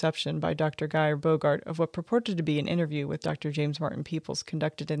about the reception by Dr. Guy Bogart of what purported to be an interview with Dr. James Martin Peebles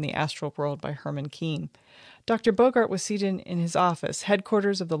conducted in the astral world by Herman Keane. Dr. Bogart was seated in his office,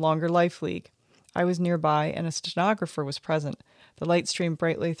 headquarters of the Longer Life League. I was nearby, and a stenographer was present. The light streamed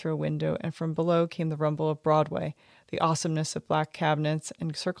brightly through a window, and from below came the rumble of Broadway. The awesomeness of black cabinets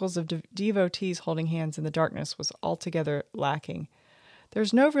and circles of devotees holding hands in the darkness was altogether lacking.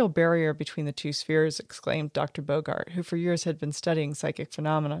 "There's no real barrier between the two spheres," exclaimed Dr. Bogart, who for years had been studying psychic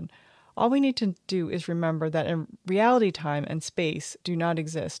phenomenon. "All we need to do is remember that in reality time and space do not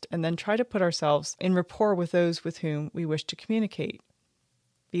exist, and then try to put ourselves in rapport with those with whom we wish to communicate,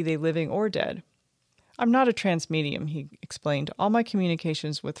 be they living or dead. I'm not a trance medium," he explained. "All my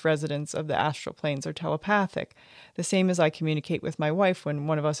communications with residents of the astral planes are telepathic, the same as I communicate with my wife when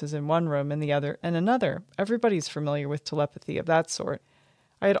one of us is in one room and the other in another. Everybody's familiar with telepathy of that sort."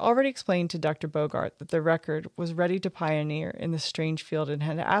 I had already explained to Dr. Bogart that the Record was ready to pioneer in this strange field and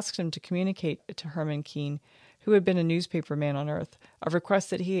had asked him to communicate to Herman Keane, who had been a newspaper man on Earth, a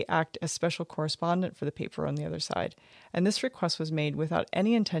request that he act as special correspondent for the paper on the other side. And this request was made without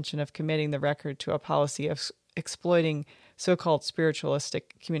any intention of committing the Record to a policy of exploiting so-called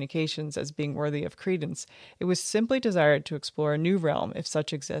spiritualistic communications as being worthy of credence. It was simply desired to explore a new realm, if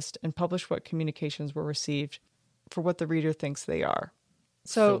such exist, and publish what communications were received for what the reader thinks they are.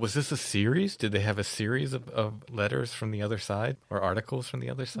 So was this a series? Did they have a series of letters from the other side or articles from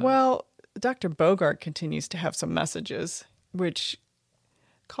the other side? Well, Dr. Bogart continues to have some messages, which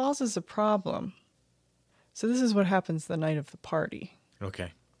causes a problem. So this is what happens the night of the party.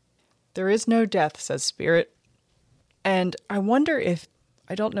 Okay. "There is no death," says Spirit. And I wonder if,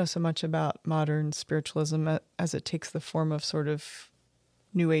 I don't know so much about modern spiritualism as it takes the form of sort of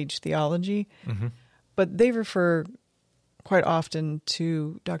New Age theology, but they refer quite often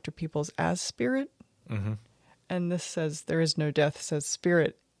to Dr. Peebles as Spirit. And this says, "There is no death," says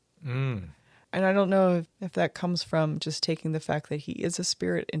Spirit. And I don't know if that comes from just taking the fact that he is a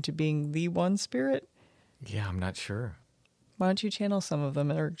spirit into being the one spirit. Yeah, I'm not sure. Why don't you channel some of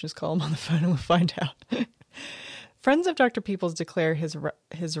them or just call him on the phone and we'll find out. Friends of Dr. Peebles declare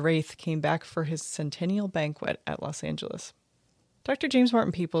his wraith came back for his centennial banquet at Los Angeles. Dr. James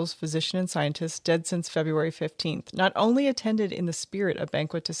Martin Peebles, physician and scientist, dead since February 15th, not only attended in the spirit a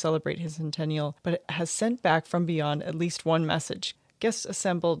banquet to celebrate his centennial, but has sent back from beyond at least one message. Guests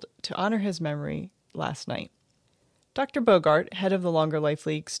assembled to honor his memory last night. Dr. Bogart, head of the Longer Life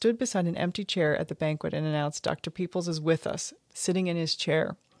League, stood beside an empty chair at the banquet and announced, "Dr. Peebles is with us, sitting in his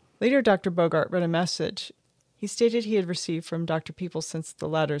chair." Later, Dr. Bogart read a message he stated he had received from Dr. Peebles since the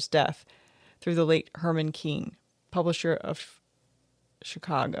latter's death through the late Herman Keane, publisher of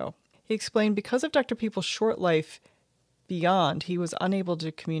Chicago. He explained because of Dr. Peebles' short life beyond, he was unable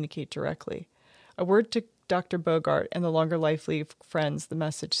to communicate directly. A word to Dr. Bogart and the Longer Life League friends, the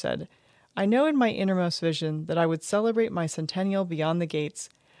message said, "I know in my innermost vision that I would celebrate my centennial beyond the gates,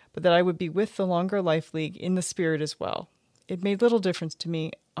 but that I would be with the Longer Life League in the spirit as well. It made little difference to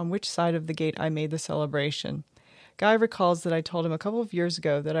me on which side of the gate I made the celebration. Guy recalls that I told him a couple of years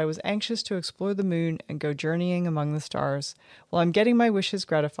ago that I was anxious to explore the moon and go journeying among the stars. Well, I'm getting my wishes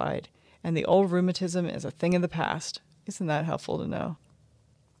gratified, and the old rheumatism is a thing of the past." Isn't that helpful to know?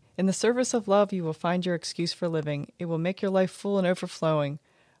 "In the service of love, you will find your excuse for living. It will make your life full and overflowing.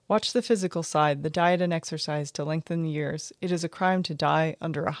 Watch the physical side, the diet and exercise to lengthen years. It is a crime to die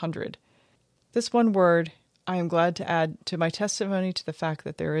under 100. This one word I am glad to add to my testimony to the fact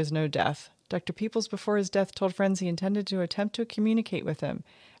that there is no death. Dr. Peebles, before his death, told friends he intended to attempt to communicate with him,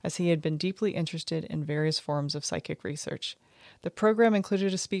 as he had been deeply interested in various forms of psychic research. The program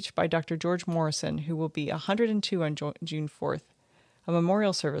included a speech by Dr. George Morrison, who will be 102 on June 4th. A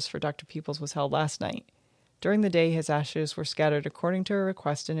memorial service for Dr. Peebles was held last night. During the day, his ashes were scattered according to a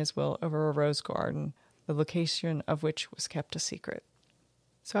request in his will over a rose garden, the location of which was kept a secret.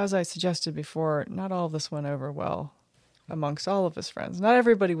 So as I suggested before, not all of this went over well amongst all of his friends. Not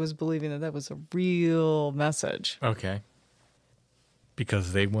everybody was believing that was a real message. Okay.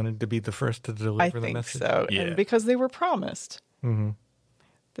 Because they wanted to be the first to deliver the message? I think so, Yeah. and because they were promised. Mm-hmm.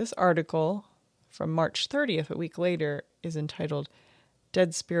 This article from March 30th, a week later, is entitled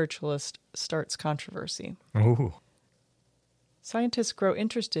 "Dead Spiritualist Starts Controversy." Ooh. Scientists grow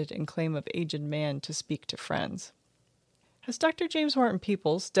interested in claim of aged man to speak to friends. Has Dr. James Martin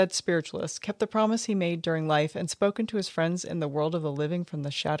Peebles, dead spiritualist, kept the promise he made during life and spoken to his friends in the world of the living from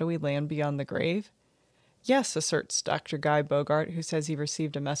the shadowy land beyond the grave? Yes, asserts Dr. Guy Bogart, who says he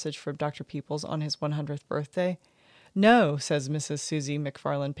received a message from Dr. Peebles on his 100th birthday. No, says Mrs. Susie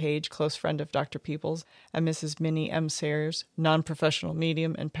McFarland Page, close friend of Dr. Peebles, and Mrs. Minnie M. Sayers, non-professional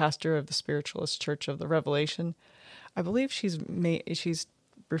medium and pastor of the Spiritualist Church of the Revelation. I believe she's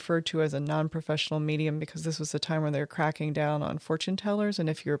referred to as a non-professional medium because this was the time when they were cracking down on fortune tellers, and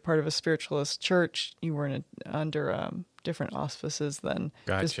if you were part of a spiritualist church, you were under different auspices than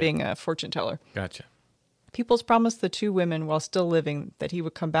just being a fortune teller. Gotcha. Peebles promised the two women while still living that he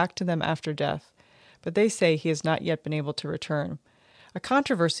would come back to them after death, but they say he has not yet been able to return. A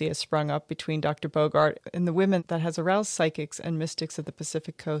controversy has sprung up between Dr. Bogart and the women that has aroused psychics and mystics of the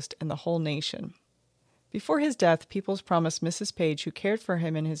Pacific Coast and the whole nation. Before his death, Peebles promised Mrs. Page, who cared for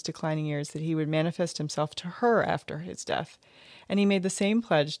him in his declining years, that he would manifest himself to her after his death, and he made the same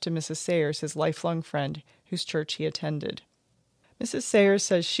pledge to Mrs. Sayers, his lifelong friend, whose church he attended. Mrs. Sayers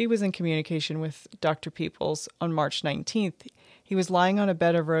says she was in communication with Dr. Peebles on March 19th. He was lying on a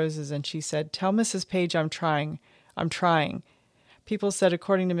bed of roses, and she said, "Tell Mrs. Page I'm trying. I'm trying." Peebles said,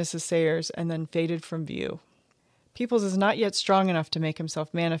 according to Mrs. Sayers, and then faded from view. Peebles is not yet strong enough to make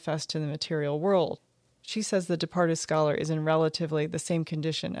himself manifest to the material world. She says the departed scholar is in relatively the same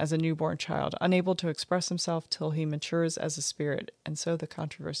condition as a newborn child, unable to express himself till he matures as a spirit, and so the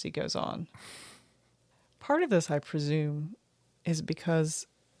controversy goes on. Part of this, I presume, is because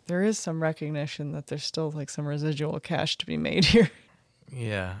there is some recognition that there's still like some residual cash to be made here.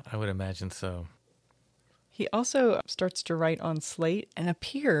 Yeah, I would imagine so. He also starts to write on slate and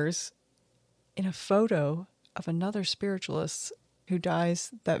appears in a photo of another spiritualist who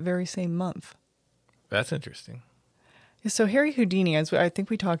dies that very same month. That's interesting. So Harry Houdini, as I think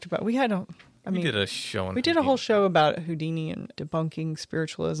we talked about, we did a show on Houdini. Whole show about Houdini and debunking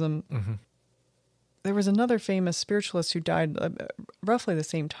spiritualism. Mm-hmm. There was another famous spiritualist who died roughly the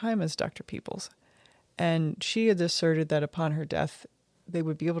same time as Dr. Peebles. And she had asserted that upon her death, they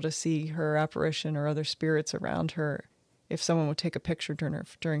would be able to see her apparition or other spirits around her if someone would take a picture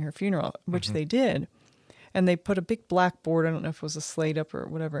during her funeral, which they did. And they put a big blackboard, I don't know if it was a slate up or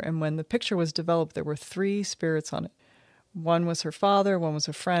whatever, and when the picture was developed, there were 3 spirits on it. One was her father, one was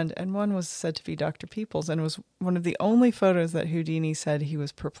a friend, and one was said to be Dr. Peebles, and it was one of the only photos that Houdini said he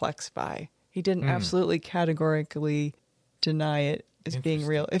was perplexed by. He didn't absolutely categorically deny it as being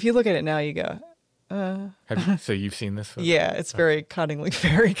real. If you look at it now, you go, So you've seen this photo? Yeah, it's very Cottingley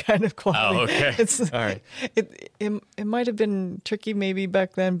Fairy kind of quality. Oh, okay. All right. It might have been tricky maybe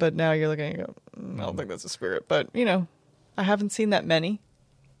back then, but now you're looking and you go, I don't think that's a spirit. But, I haven't seen that many.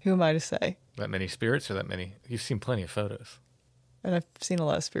 Who am I to say? That many spirits or that many? You've seen plenty of photos. And I've seen a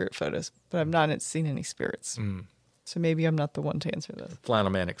lot of spirit photos, but I've not seen any spirits. So maybe I'm not the one to answer this.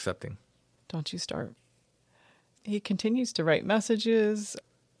 Flannel man accepting. Don't you start. He continues to write messages.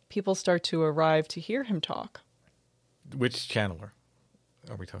 People start to arrive to hear him talk. Which channeler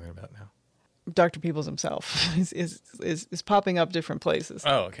are we talking about now? Dr. Peebles himself is popping up different places.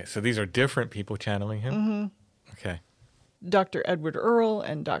 Oh, okay. So these are different people channeling him? Mm-hmm. Okay. Dr. Edward Earle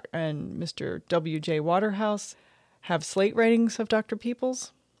and Mr. W.J. Waterhouse have slate writings of Dr.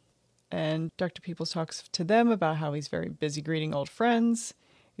 Peebles. And Dr. Peebles talks to them about how he's very busy greeting old friends.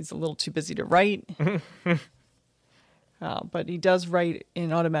 He's a little too busy to write. But he does write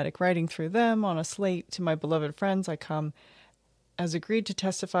in automatic writing through them on a slate. To my beloved friends, I come as agreed to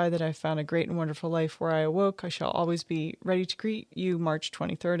testify that I found a great and wonderful life where I awoke. I shall always be ready to greet you March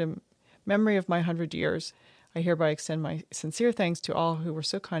 23rd in memory of my 100 years. I hereby extend my sincere thanks to all who were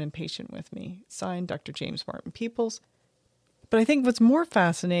so kind and patient with me. Signed, Dr. James Martin Peebles. But I think what's more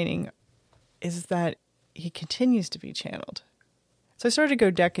fascinating is that he continues to be channeled. So I started to go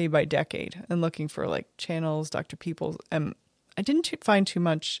decade by decade and looking for channels, Dr. Peebles, and I didn't find too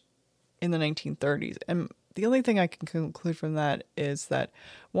much in the 1930s. And the only thing I can conclude from that is that,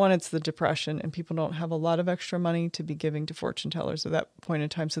 one, it's the Depression, and people don't have a lot of extra money to be giving to fortune tellers at that point in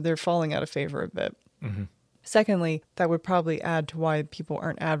time, so they're falling out of favor a bit. Mm-hmm. Secondly, that would probably add to why people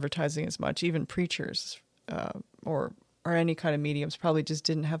aren't advertising as much. Even preachers or any kind of mediums probably just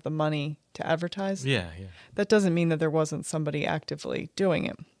didn't have the money to advertise. Yeah. That doesn't mean that there wasn't somebody actively doing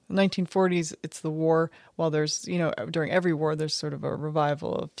it. In the 1940s, it's the war. While there's, during every war, there's sort of a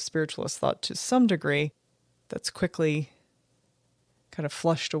revival of spiritualist thought to some degree that's quickly kind of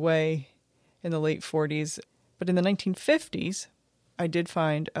flushed away in the late 40s. But in the 1950s, I did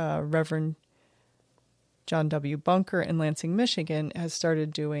find Reverend John W. Bunker in Lansing, Michigan, has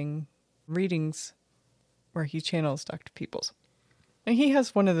started doing readings where he channels Dr. Peebles. And he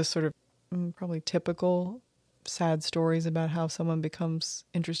has one of the sort of probably typical sad stories about how someone becomes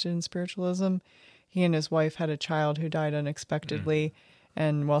interested in spiritualism. He and his wife had a child who died unexpectedly,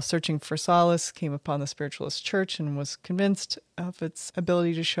 and while searching for solace, came upon the Spiritualist Church and was convinced of its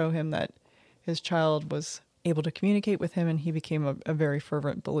ability to show him that his child was able to communicate with him, and he became a very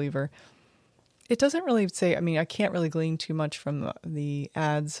fervent believer. It doesn't really say, I mean, I can't really glean too much from the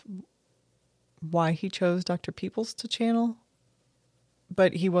ads why he chose Dr. Peebles to channel,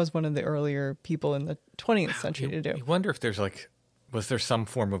 but he was one of the earlier people in the 20th century to do. You wonder if there's was there some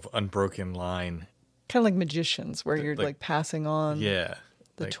form of unbroken line? Kind of like magicians, where you're like passing on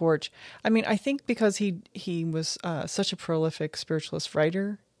the torch. I mean, I think because he was such a prolific spiritualist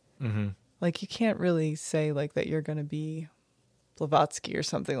writer, like you can't really say like that you're going to be Blavatsky or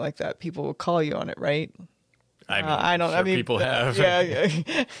something like that. People will call you on it, right? I mean, I don't. Sure I mean, people have.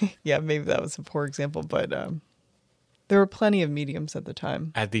 Yeah. Maybe that was a poor example, but there were plenty of mediums at the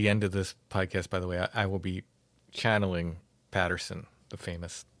time. At the end of this podcast, by the way, I will be channeling Patterson, the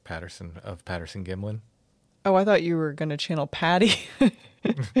famous Patterson of Patterson Gimlin. Oh, I thought you were going to channel Patty,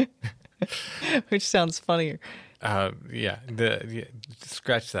 which sounds funnier.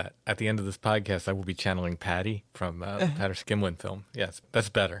 Scratch that. At the end of this podcast, I will be channeling Patty from the Patterson Gimlin film. Yes, that's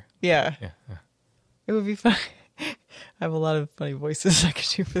better. Yeah. Yeah. It would be fun. I have a lot of funny voices I could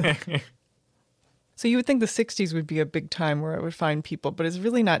do for that. So you would think the 60s would be a big time where I would find people, but it's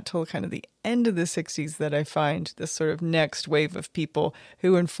really not till kind of the end of the 60s that I find this sort of next wave of people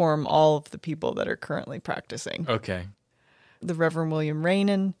who inform all of the people that are currently practicing. Okay. The Reverend William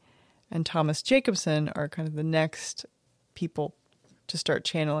Rainan and Thomas Jacobson are kind of the next people to start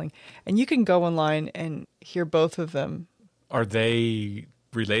channeling. And you can go online and hear both of them. Are they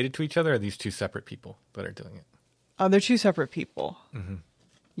related to each other, or are these two separate people that are doing it? They're two separate people. Mm-hmm.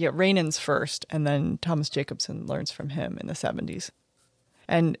 Yeah, Rainan's first, and then Thomas Jacobson learns from him in the 70s.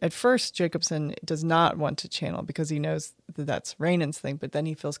 And at first, Jacobson does not want to channel because he knows that that's Rainan's thing, but then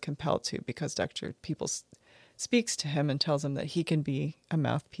he feels compelled to because Dr. Peebles speaks to him and tells him that he can be a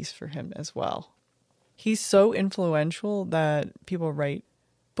mouthpiece for him as well. He's so influential that people write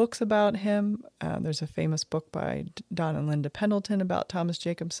books about him. There's a famous book by Don and Linda Pendleton about Thomas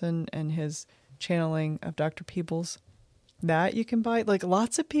Jacobson and his channeling of Dr. Peebles that you can buy. Like,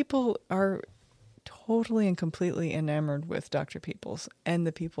 lots of people are totally and completely enamored with Dr. Peebles and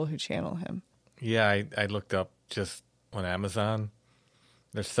the people who channel him. Yeah, I looked up just on Amazon.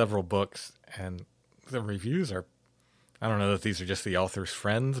 There's several books, and the reviews are, I don't know if these are just the author's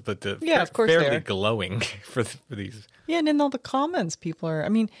friends, but of course fairly glowing for these. Yeah, and in all the comments, people are, I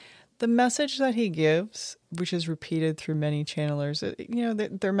mean, the message that he gives, which is repeated through many channelers,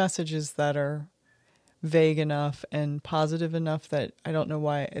 they're messages that are vague enough and positive enough that I don't know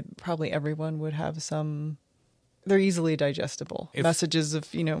why probably everyone would have some, they're easily digestible messages of,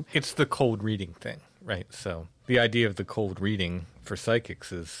 It's the cold reading thing, right? So the idea of the cold reading for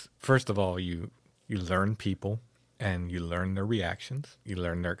psychics is, first of all, you learn people and you learn their reactions, you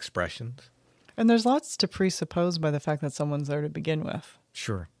learn their expressions. And there's lots to presuppose by the fact that someone's there to begin with.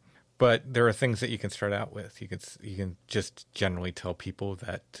 Sure. But there are things that you can start out with. You can just generally tell people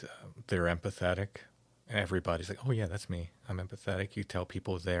that they're empathetic. And everybody's like, oh, yeah, that's me. I'm empathetic. You tell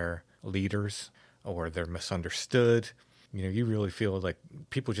people they're leaders or they're misunderstood. You really feel like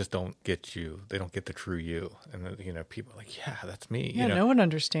people just don't get you. They don't get the true you. And, people are like, yeah, that's me. Yeah, no one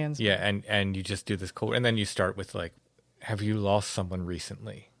understands me. Yeah, and you just do this cold. And then you start with, like, have you lost someone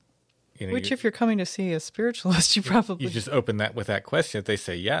recently? Which, if you're coming to see a spiritualist, you probably... You just open that with that question. If they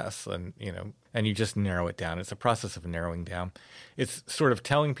say yes, and you just narrow it down. It's a process of narrowing down. It's sort of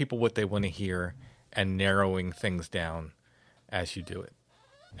telling people what they want to hear and narrowing things down as you do it.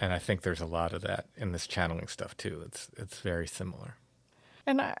 And I think there's a lot of that in this channeling stuff, too. It's very similar.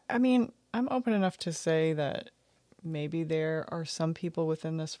 And I mean, I'm open enough to say that maybe there are some people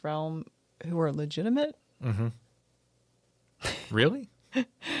within this realm who are legitimate. Mm-hmm. Really?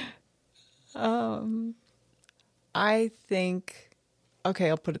 I think, okay,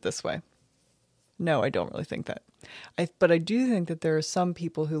 I'll put it this way. No, I don't really think that. But I do think that there are some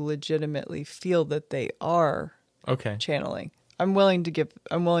people who legitimately feel that they are channeling. I'm willing to give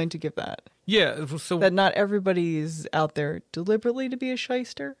that. Yeah, so that not everybody is out there deliberately to be a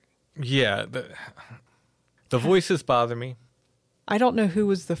shyster. Yeah, the voices bother me. I don't know who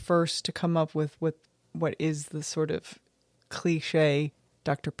was the first to come up with what is the sort of cliche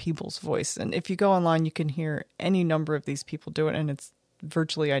Dr. Peebles voice. And if you go online, you can hear any number of these people do it, and it's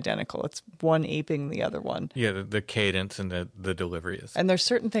virtually identical. It's one aping the other one. Yeah, the cadence and the delivery is. And there's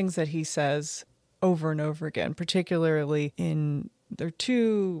certain things that he says over and over again, particularly there are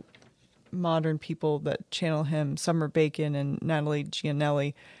two modern people that channel him, Summer Bacon and Natalie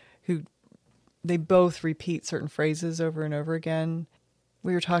Gianelli, who they both repeat certain phrases over and over again.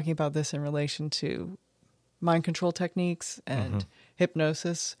 We were talking about this in relation to mind control techniques and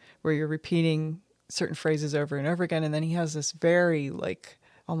hypnosis, where you're repeating certain phrases over and over again. And then he has this very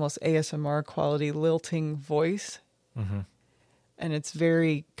almost ASMR quality lilting voice. Mm-hmm. And it's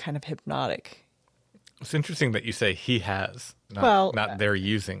very kind of hypnotic. It's interesting that you say he has, not they're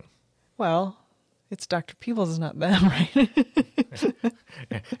using. Well, it's Dr. Peebles, not them, right?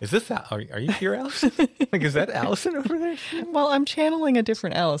 Is this, are you here, Alison? Like, is that Alison over there? Well, I'm channeling a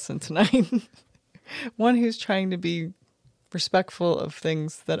different Alison tonight. One who's trying to be respectful of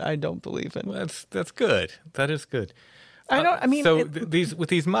things that I don't believe in. Well, that's good. That is good. So with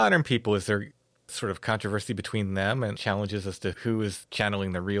these modern people, is there sort of controversy between them and challenges as to who is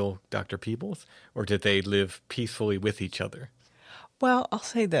channeling the real Dr. Peebles? Or did they live peacefully with each other? Well, I'll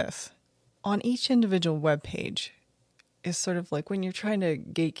say this. On each individual web page is sort of like when you're trying to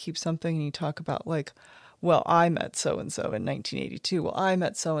gatekeep something and you talk about like, well, I met so-and-so in 1982. Well, I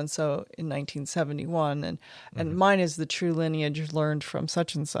met so-and-so in 1971. And mine is the true lineage learned from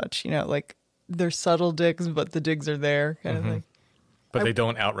such and such. You know, like they're subtle digs, but the digs are there kind of thing. But they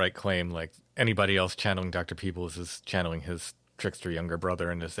don't outright claim like anybody else channeling Dr. Peebles is channeling his trickster younger brother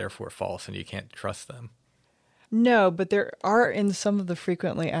and is therefore false and you can't trust them. No, but there are in some of the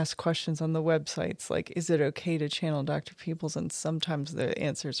frequently asked questions on the websites, like, is it okay to channel Dr. Peebles? And sometimes the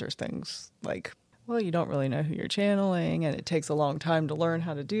answers are things like, well, you don't really know who you're channeling, and it takes a long time to learn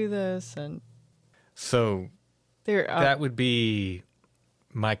how to do this. And so that would be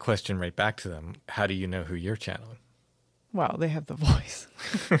my question right back to them. How do you know who you're channeling? Wow, they have the voice.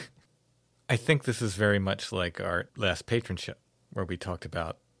 I think this is very much like our last patronship, where we talked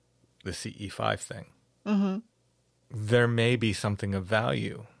about the CE5 thing. Mm-hmm. There may be something of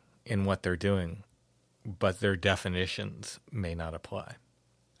value in what they're doing, but their definitions may not apply.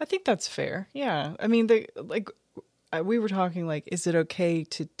 I think that's fair. Yeah. I mean, we were talking like, is it okay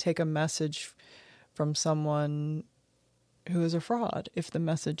to take a message from someone who is a fraud if the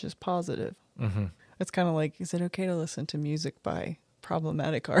message is positive? Mm-hmm. It's kind of like, is it okay to listen to music by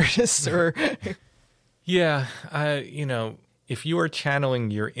problematic artists or? Yeah. If you are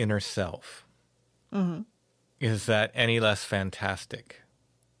channeling your inner self, is that any less fantastic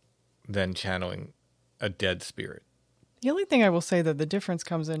than channeling a dead spirit? The only thing I will say that the difference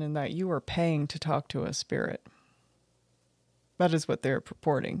comes in that you are paying to talk to a spirit. That is what they're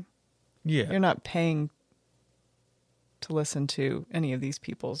purporting. Yeah. You're not paying to listen to any of these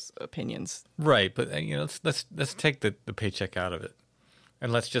people's opinions. Right, but let's take the paycheck out of it.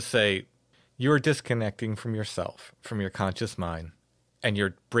 And let's just say you're disconnecting from yourself, from your conscious mind, and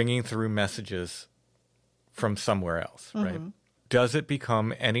you're bringing through messages from somewhere else, right? Does it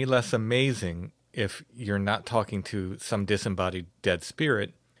become any less amazing if you're not talking to some disembodied dead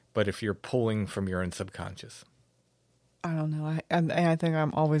spirit, but if you're pulling from your own subconscious? I don't know. I think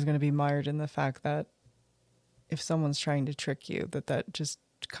I'm always going to be mired in the fact that if someone's trying to trick you, that just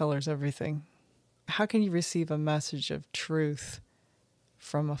colors everything. How can you receive a message of truth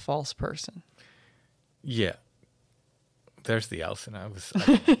from a false person? Yeah. There's the Alison.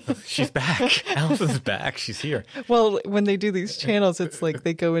 She's back. Alison's back. She's here. Well, when they do these channels, it's like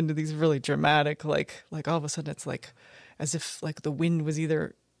they go into these really dramatic, like all of a sudden it's like as if like the wind was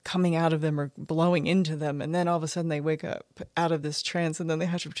either coming out of them or blowing into them, and then all of a sudden they wake up out of this trance, and then they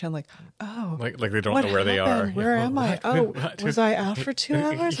have to pretend like, oh, like they don't know where they are. Where am I? Oh, was I out for 2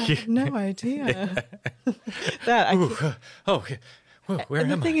 hours? I have no idea. Where am I?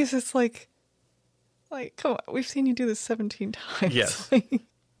 The thing is, it's like, come on, we've seen you do this 17 times. Yes.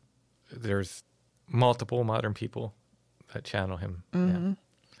 There's multiple modern people that channel him. Mm-hmm. Yeah.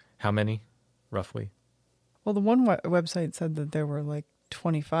 How many, roughly? Well, the one website said that there were like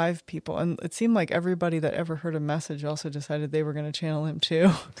 25 people, and it seemed like everybody that ever heard a message also decided they were going to channel him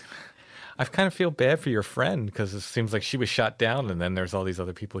too. I kind of feel bad for your friend because it seems like she was shot down, and then there's all these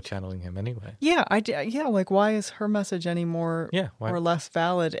other people channeling him anyway. Yeah, like why is her message any more or less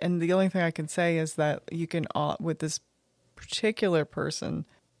valid? And the only thing I can say is that you can, with this particular person,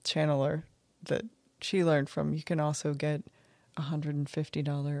 channeler that she learned from, you can also get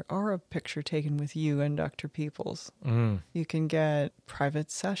 $150 aura picture taken with you and Dr. Peebles. You can get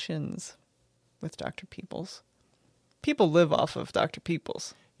private sessions with Dr. Peebles. People live off of Dr.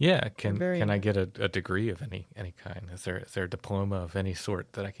 Peebles. Yeah, can I get a degree of any kind? Is there a diploma of any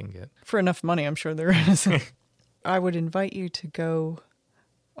sort that I can get? For enough money, I'm sure there is. I would invite you to go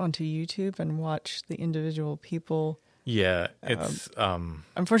onto YouTube and watch the individual people. Yeah, it's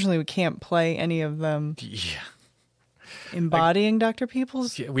unfortunately we can't play any of them. Yeah. Embodying Dr.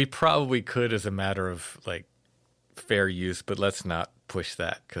 Peebles? Yeah, we probably could as a matter of like fair use, but let's not push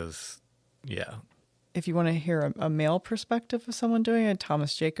that because, yeah. If you want to hear a male perspective of someone doing it,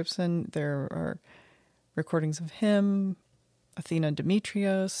 Thomas Jacobson, there are recordings of him. Athena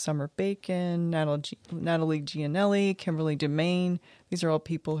Demetrios, Summer Bacon, Natalie Gianelli, Kimberly DeMaine. These are all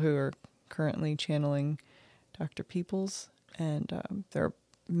people who are currently channeling Dr. Peebles. And there are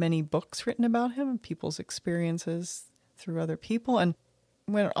many books written about him and people's experiences through other people. And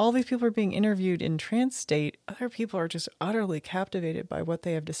when all these people are being interviewed in trance state, other people are just utterly captivated by what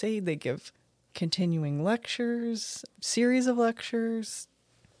they have to say. They give continuing lectures, series of lectures,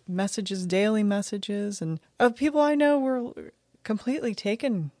 messages, daily messages. And of people I know were completely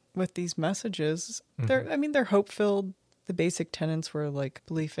taken with these messages. Mm-hmm. They're hope-filled. The basic tenets were like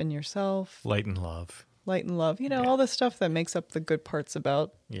belief in yourself. Light and love. All the stuff that makes up the good parts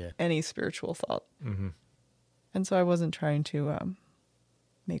about any spiritual thought. Mm-hmm. And so I wasn't trying to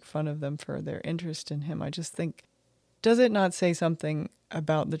make fun of them for their interest in him. I just think, does it not say something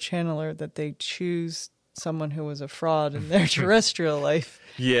about the channeler that they choose someone who was a fraud in their terrestrial life?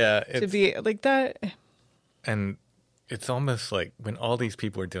 Yeah. To be like that. And it's almost like when all these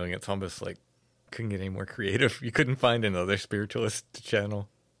people are doing it, it's almost like couldn't get any more creative. You couldn't find another spiritualist to channel.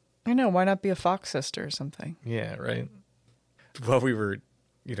 I know. Why not be a Fox sister or something? Yeah, right. While we were,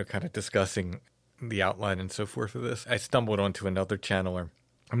 kind of discussing the outline and so forth of this, I stumbled onto another channeler.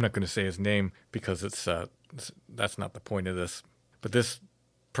 I'm not going to say his name because that's not the point of this. But this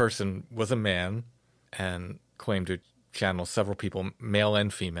person was a man and claimed to channel several people, male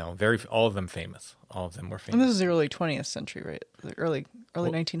and female, all of them famous. All of them were famous. And this is the early 20th century, right? The early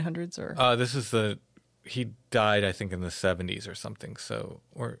 1900s, or he died, I think, in the 70s or something. So,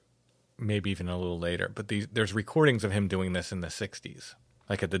 or maybe even a little later. But there's recordings of him doing this in the 60s,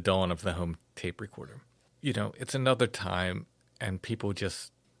 like at the dawn of the home tape recorder. It's another time, and people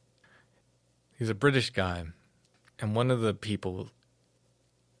just... He's a British guy, and one of the people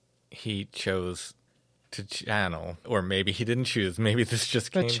he chose to channel, or maybe he didn't choose, maybe this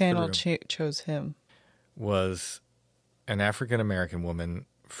just came through. The channel chose him. Was an African-American woman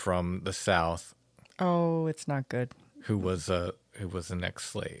from the South. Oh, it's not good. Who was an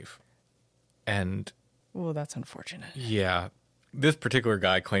ex-slave. And... Well, that's unfortunate. Yeah. This particular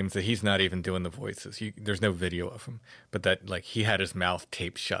guy claims that he's not even doing the voices. There's no video of him. But that, he had his mouth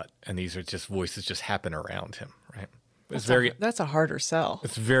taped shut, and these are just voices just happen around him, right? That's a harder sell.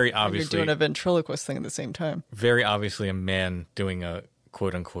 It's very obviously... You're doing a ventriloquist thing at the same time. Very obviously a man doing a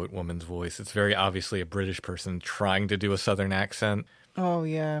quote-unquote woman's voice. It's very obviously a British person trying to do a Southern accent. Oh,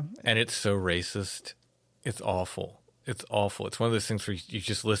 yeah. And it's so racist. It's awful. It's awful. It's one of those things where you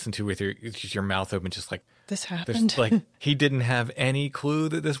just listen to with your mouth open, just like... This happened? He didn't have any clue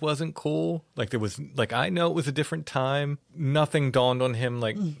that this wasn't cool. I know it was a different time. Nothing dawned on him,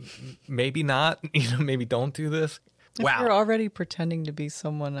 maybe not. Maybe don't do this. If you're already pretending to be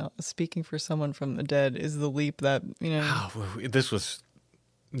someone else, speaking for someone from the dead is the leap that, this was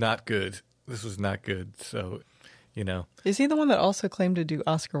not good. This was not good. So, Is he the one that also claimed to do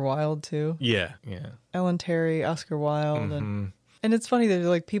Oscar Wilde, too? Yeah. Ellen Terry, Oscar Wilde. Mm-hmm. And it's funny,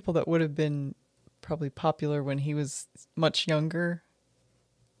 there's people that would have been probably popular when he was much younger.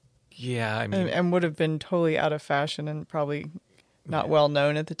 Yeah, and would have been totally out of fashion and probably not well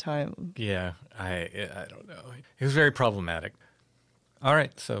known at the time. Yeah, I don't know. It was very problematic. All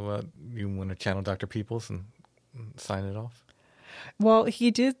right, so you want to channel Dr. Peebles and sign it off? Well,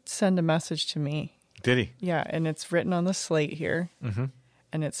 he did send a message to me. Did he? Yeah, and it's written on the slate here. Mm-hmm.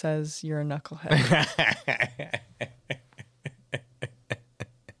 And it says, "You're a knucklehead."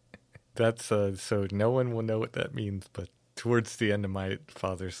 That's so no one will know what that means, but towards the end of my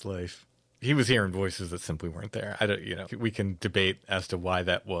father's life, he was hearing voices that simply weren't there. I don't, we can debate as to why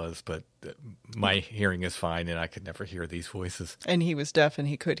that was, but my hearing is fine, and I could never hear these voices. And he was deaf, and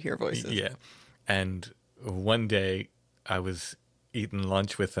he could hear voices. Yeah. And one day, I was eating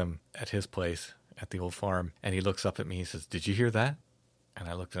lunch with him at his place at the old farm, and he looks up at me. He says, "Did you hear that?" And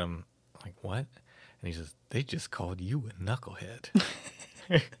I looked at him like, "What?" And he says, "They just called you a knucklehead."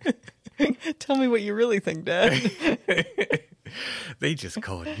 Tell me what you really think, Dad. They just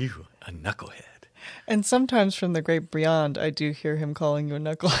called you a knucklehead. And sometimes from the great beyond, I do hear him calling you a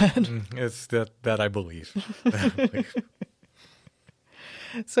knucklehead. It's that I believe.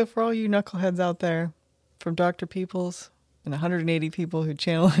 So for all you knuckleheads out there, from Dr. Peebles and 180 people who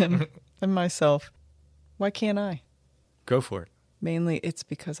channel him and myself, why can't I? Go for it. Mainly, it's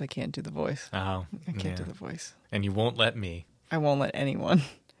because I can't do the voice. Oh, I can't do the voice. And you won't let me. I won't let anyone.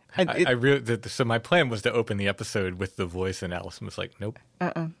 So my plan was to open the episode with the voice, and Alison was like, "Nope,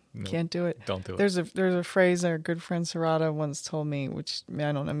 nope. Can't do it. Don't do it." There's a phrase our good friend Sarada once told me, which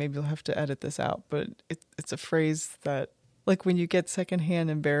I don't know, maybe you'll have to edit this out, but it's a phrase that, like, when you get secondhand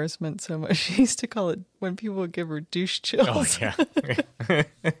embarrassment so much, she used to call it when people would give her douche chills. Oh yeah.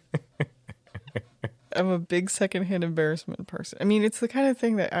 I'm big secondhand embarrassment person. I mean, it's the kind of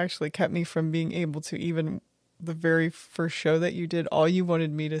thing that actually kept me from being able to even the very first show that you did, all you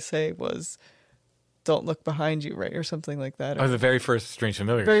wanted me to say was, "Don't look behind you," right? Or something like that. Oh, the very first Strange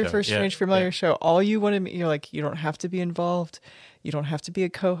Familiar very show. first Strange Familiar show. All you wanted me, you're like, you don't have to be involved. You don't have to be a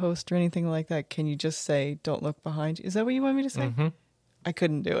co-host or anything like that. Can you just say, "Don't look behind you"? Is that what you want me to say? Mm-hmm. I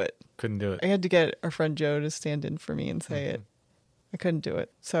couldn't do it. Couldn't do it. I had to get our friend Joe to stand in for me and say it. I couldn't do it.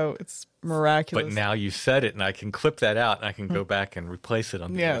 So it's miraculous. But now you said it, and I can clip that out, and I can go back and replace it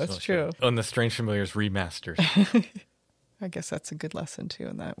on the original that's true. show. On the Strange Familiars remasters. I guess that's a good lesson, too,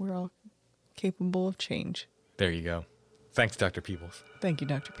 in that we're all capable of change. There you go. Thanks, Dr. Peebles. Thank you,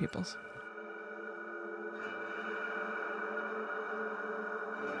 Dr. Peebles.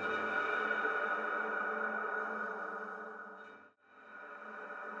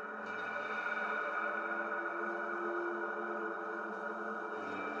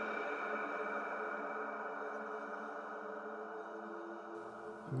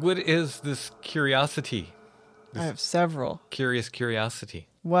 What is this curiosity? I have several. Curious curiosity.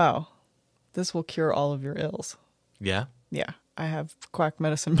 Wow. This will cure all of your ills. Yeah? Yeah. I have quack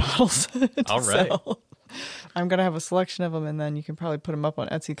medicine bottles to All right. sell. I'm going to have a selection of them, and then you can probably put them up on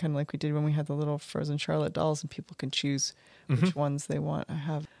Etsy, kind of like we did when we had the little frozen Charlotte dolls, and people can choose which ones they want. I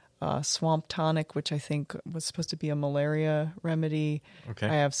have Swamp Tonic, which I think was supposed to be a malaria remedy. Okay.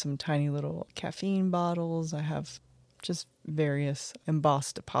 I have some tiny little caffeine bottles. I have just various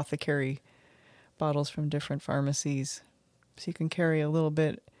embossed apothecary bottles from different pharmacies. So you can carry a little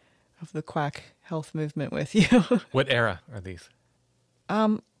bit of the quack health movement with you. What era are these?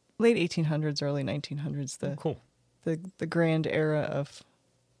 Late 1800s, early 1900s, Cool. the grand era of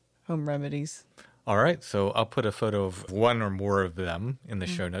home remedies. All right, so I'll put a photo of one or more of them in the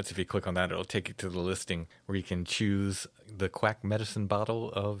show notes. If you click on that, it'll take you to the listing where you can choose the quack medicine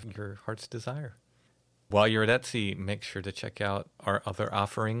bottle of your heart's desire. While you're at Etsy, make sure to check out our other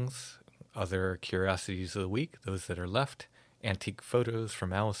offerings, other curiosities of the week, those that are left, antique photos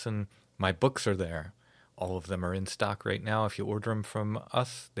from Alison. My books are there. All of them are in stock right now. If you order them from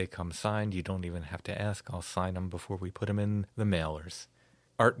us, they come signed. You don't even have to ask. I'll sign them before we put them in the mailers.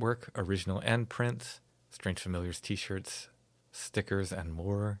 Artwork, original and prints, Strange Familiars t-shirts, stickers, and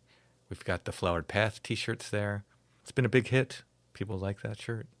more. We've got the Flowered Path t-shirts there. It's been a big hit. People like that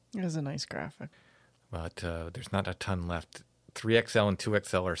shirt. It was a nice graphic. But there's not a ton left. 3XL and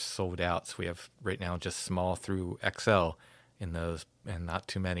 2XL are sold out, so we have right now just small through XL in those, and not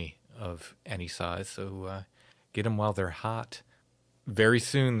too many of any size. So get them while they're hot. Very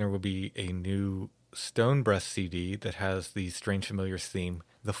soon there will be a new Stone Breath CD that has the Strange Familiars theme,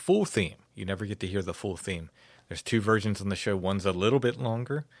 the full theme. You never get to hear the full theme. There's two versions on the show. One's a little bit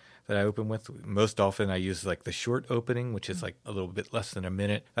longer that I open with. Most often I use like the short opening, which is like a little bit less than a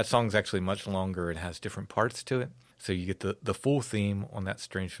minute. That song's actually much longer and has different parts to it. So you get the full theme on that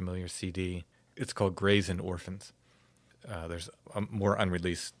Strange Familiar CD. It's called Grays and Orphans. There's more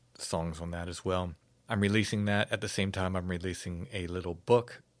unreleased songs on that as well. I'm releasing that at the same time I'm releasing a little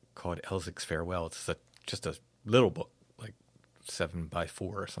book called Elzic's Farewell. It's just a little book, like 7x4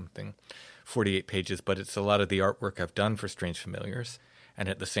 or something, 48 pages, but it's a lot of the artwork I've done for Strange Familiars. And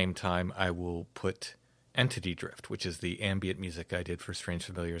at the same time, I will put Entity Drift, which is the ambient music I did for Strange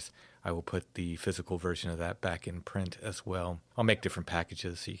Familiars. I will put the physical version of that back in print as well. I'll make different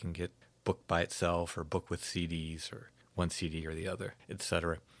packages so you can get book by itself or book with CDs or one CD or the other,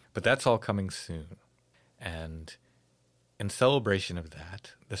 etc. But that's all coming soon. And in celebration of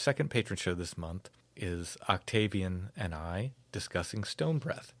that, the second patron show this month is Octavian and I discussing Stone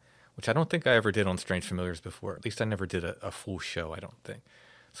Breath, which I don't think I ever did on Strange Familiars before. At least I never did a full show, I don't think.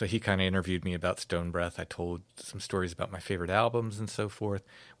 So he kind of interviewed me about Stone Breath. I told some stories about my favorite albums and so forth.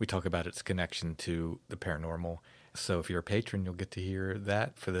 We talk about its connection to the paranormal. So if you're a patron, you'll get to hear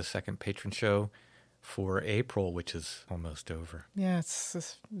that for the second patron show for April, which is almost over. Yeah,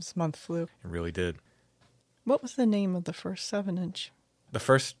 this month flew. It really did. What was the name of the first 7-inch? The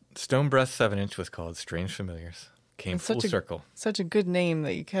first Stone Breath 7-inch was called Strange Familiars. Came It's full circle. Such a good name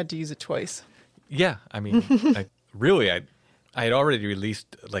that you had to use it twice. Yeah, I mean, I had already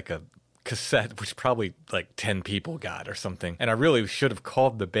released like a cassette, which probably like 10 people got or something. And I really should have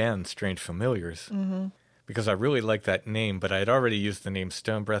called the band Strange Familiars because I really like that name, but I had already used the name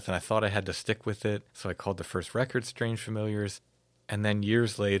Stone Breath and I thought I had to stick with it. So I called the first record Strange Familiars. And then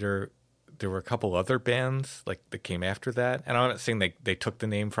years later, there were a couple other bands like that came after that. And I'm not saying they took the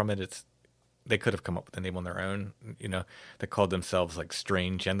name from it. They could have come up with a name on their own, that called themselves like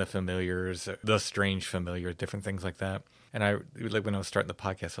Strange and the Familiars, the Strange Familiar, different things like that. And when I was starting the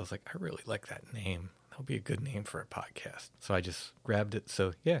podcast, I was like, I really like that name. That would be a good name for a podcast. So I just grabbed it.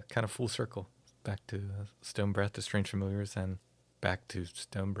 So yeah, kind of full circle. back to Stone Breath, to Strange Familiars, and back to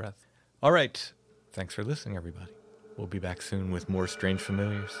Stone Breath. All right. Thanks for listening, everybody. We'll be back soon with more Strange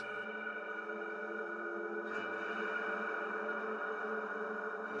Familiars.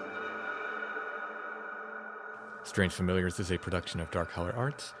 Strange Familiars is a production of Dark Holler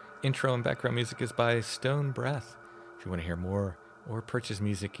Arts. Intro and background music is by Stone Breath. If you want to hear more or purchase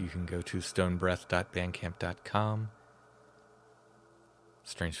music, you can go to stonebreath.bandcamp.com.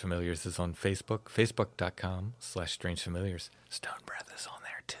 Strange Familiars is on Facebook, facebook.com/Strange Familiars. Stone Breath is on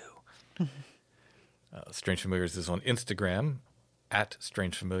there too. Strange Familiars is on Instagram,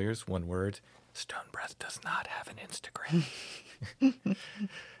 @Strange Familiars, one word. Stone Breath does not have an Instagram.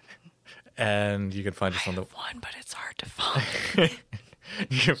 And you can find us on the one, but it's hard to find.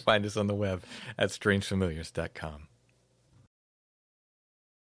 You can find us on the web at strangefamiliars.com.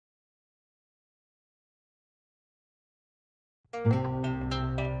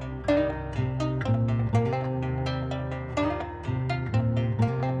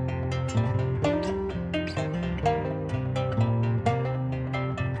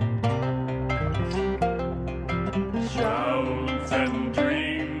 Shouts and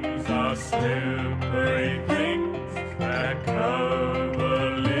dreams are slippery things that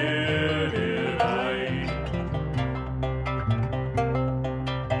cover lidded eye.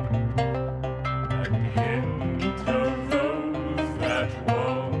 A hint of those that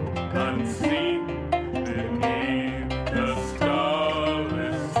walk unseen beneath the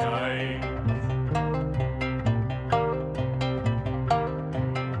starless skies.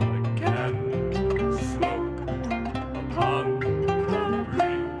 A candle smoke upon the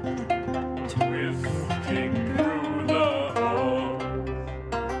breeze, twisting through the halls.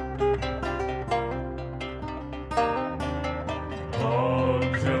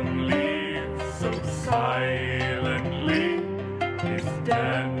 Autumn leaves so silently is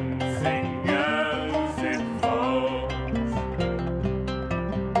dancing as it falls.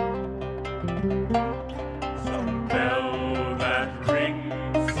 Some bell that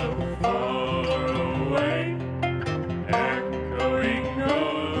rings so far away, echoing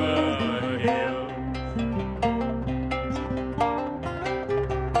over the hills.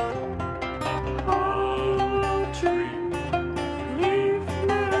 Hollow tree,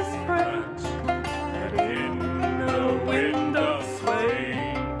 leafless branch, that in the window sway.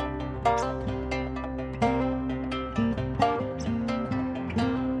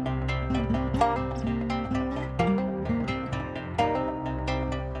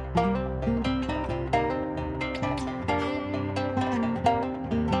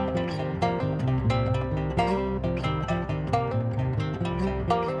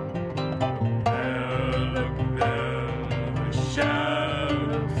 Look there, the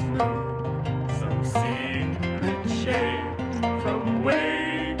shadows move, some secret shade from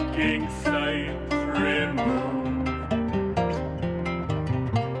waking sight.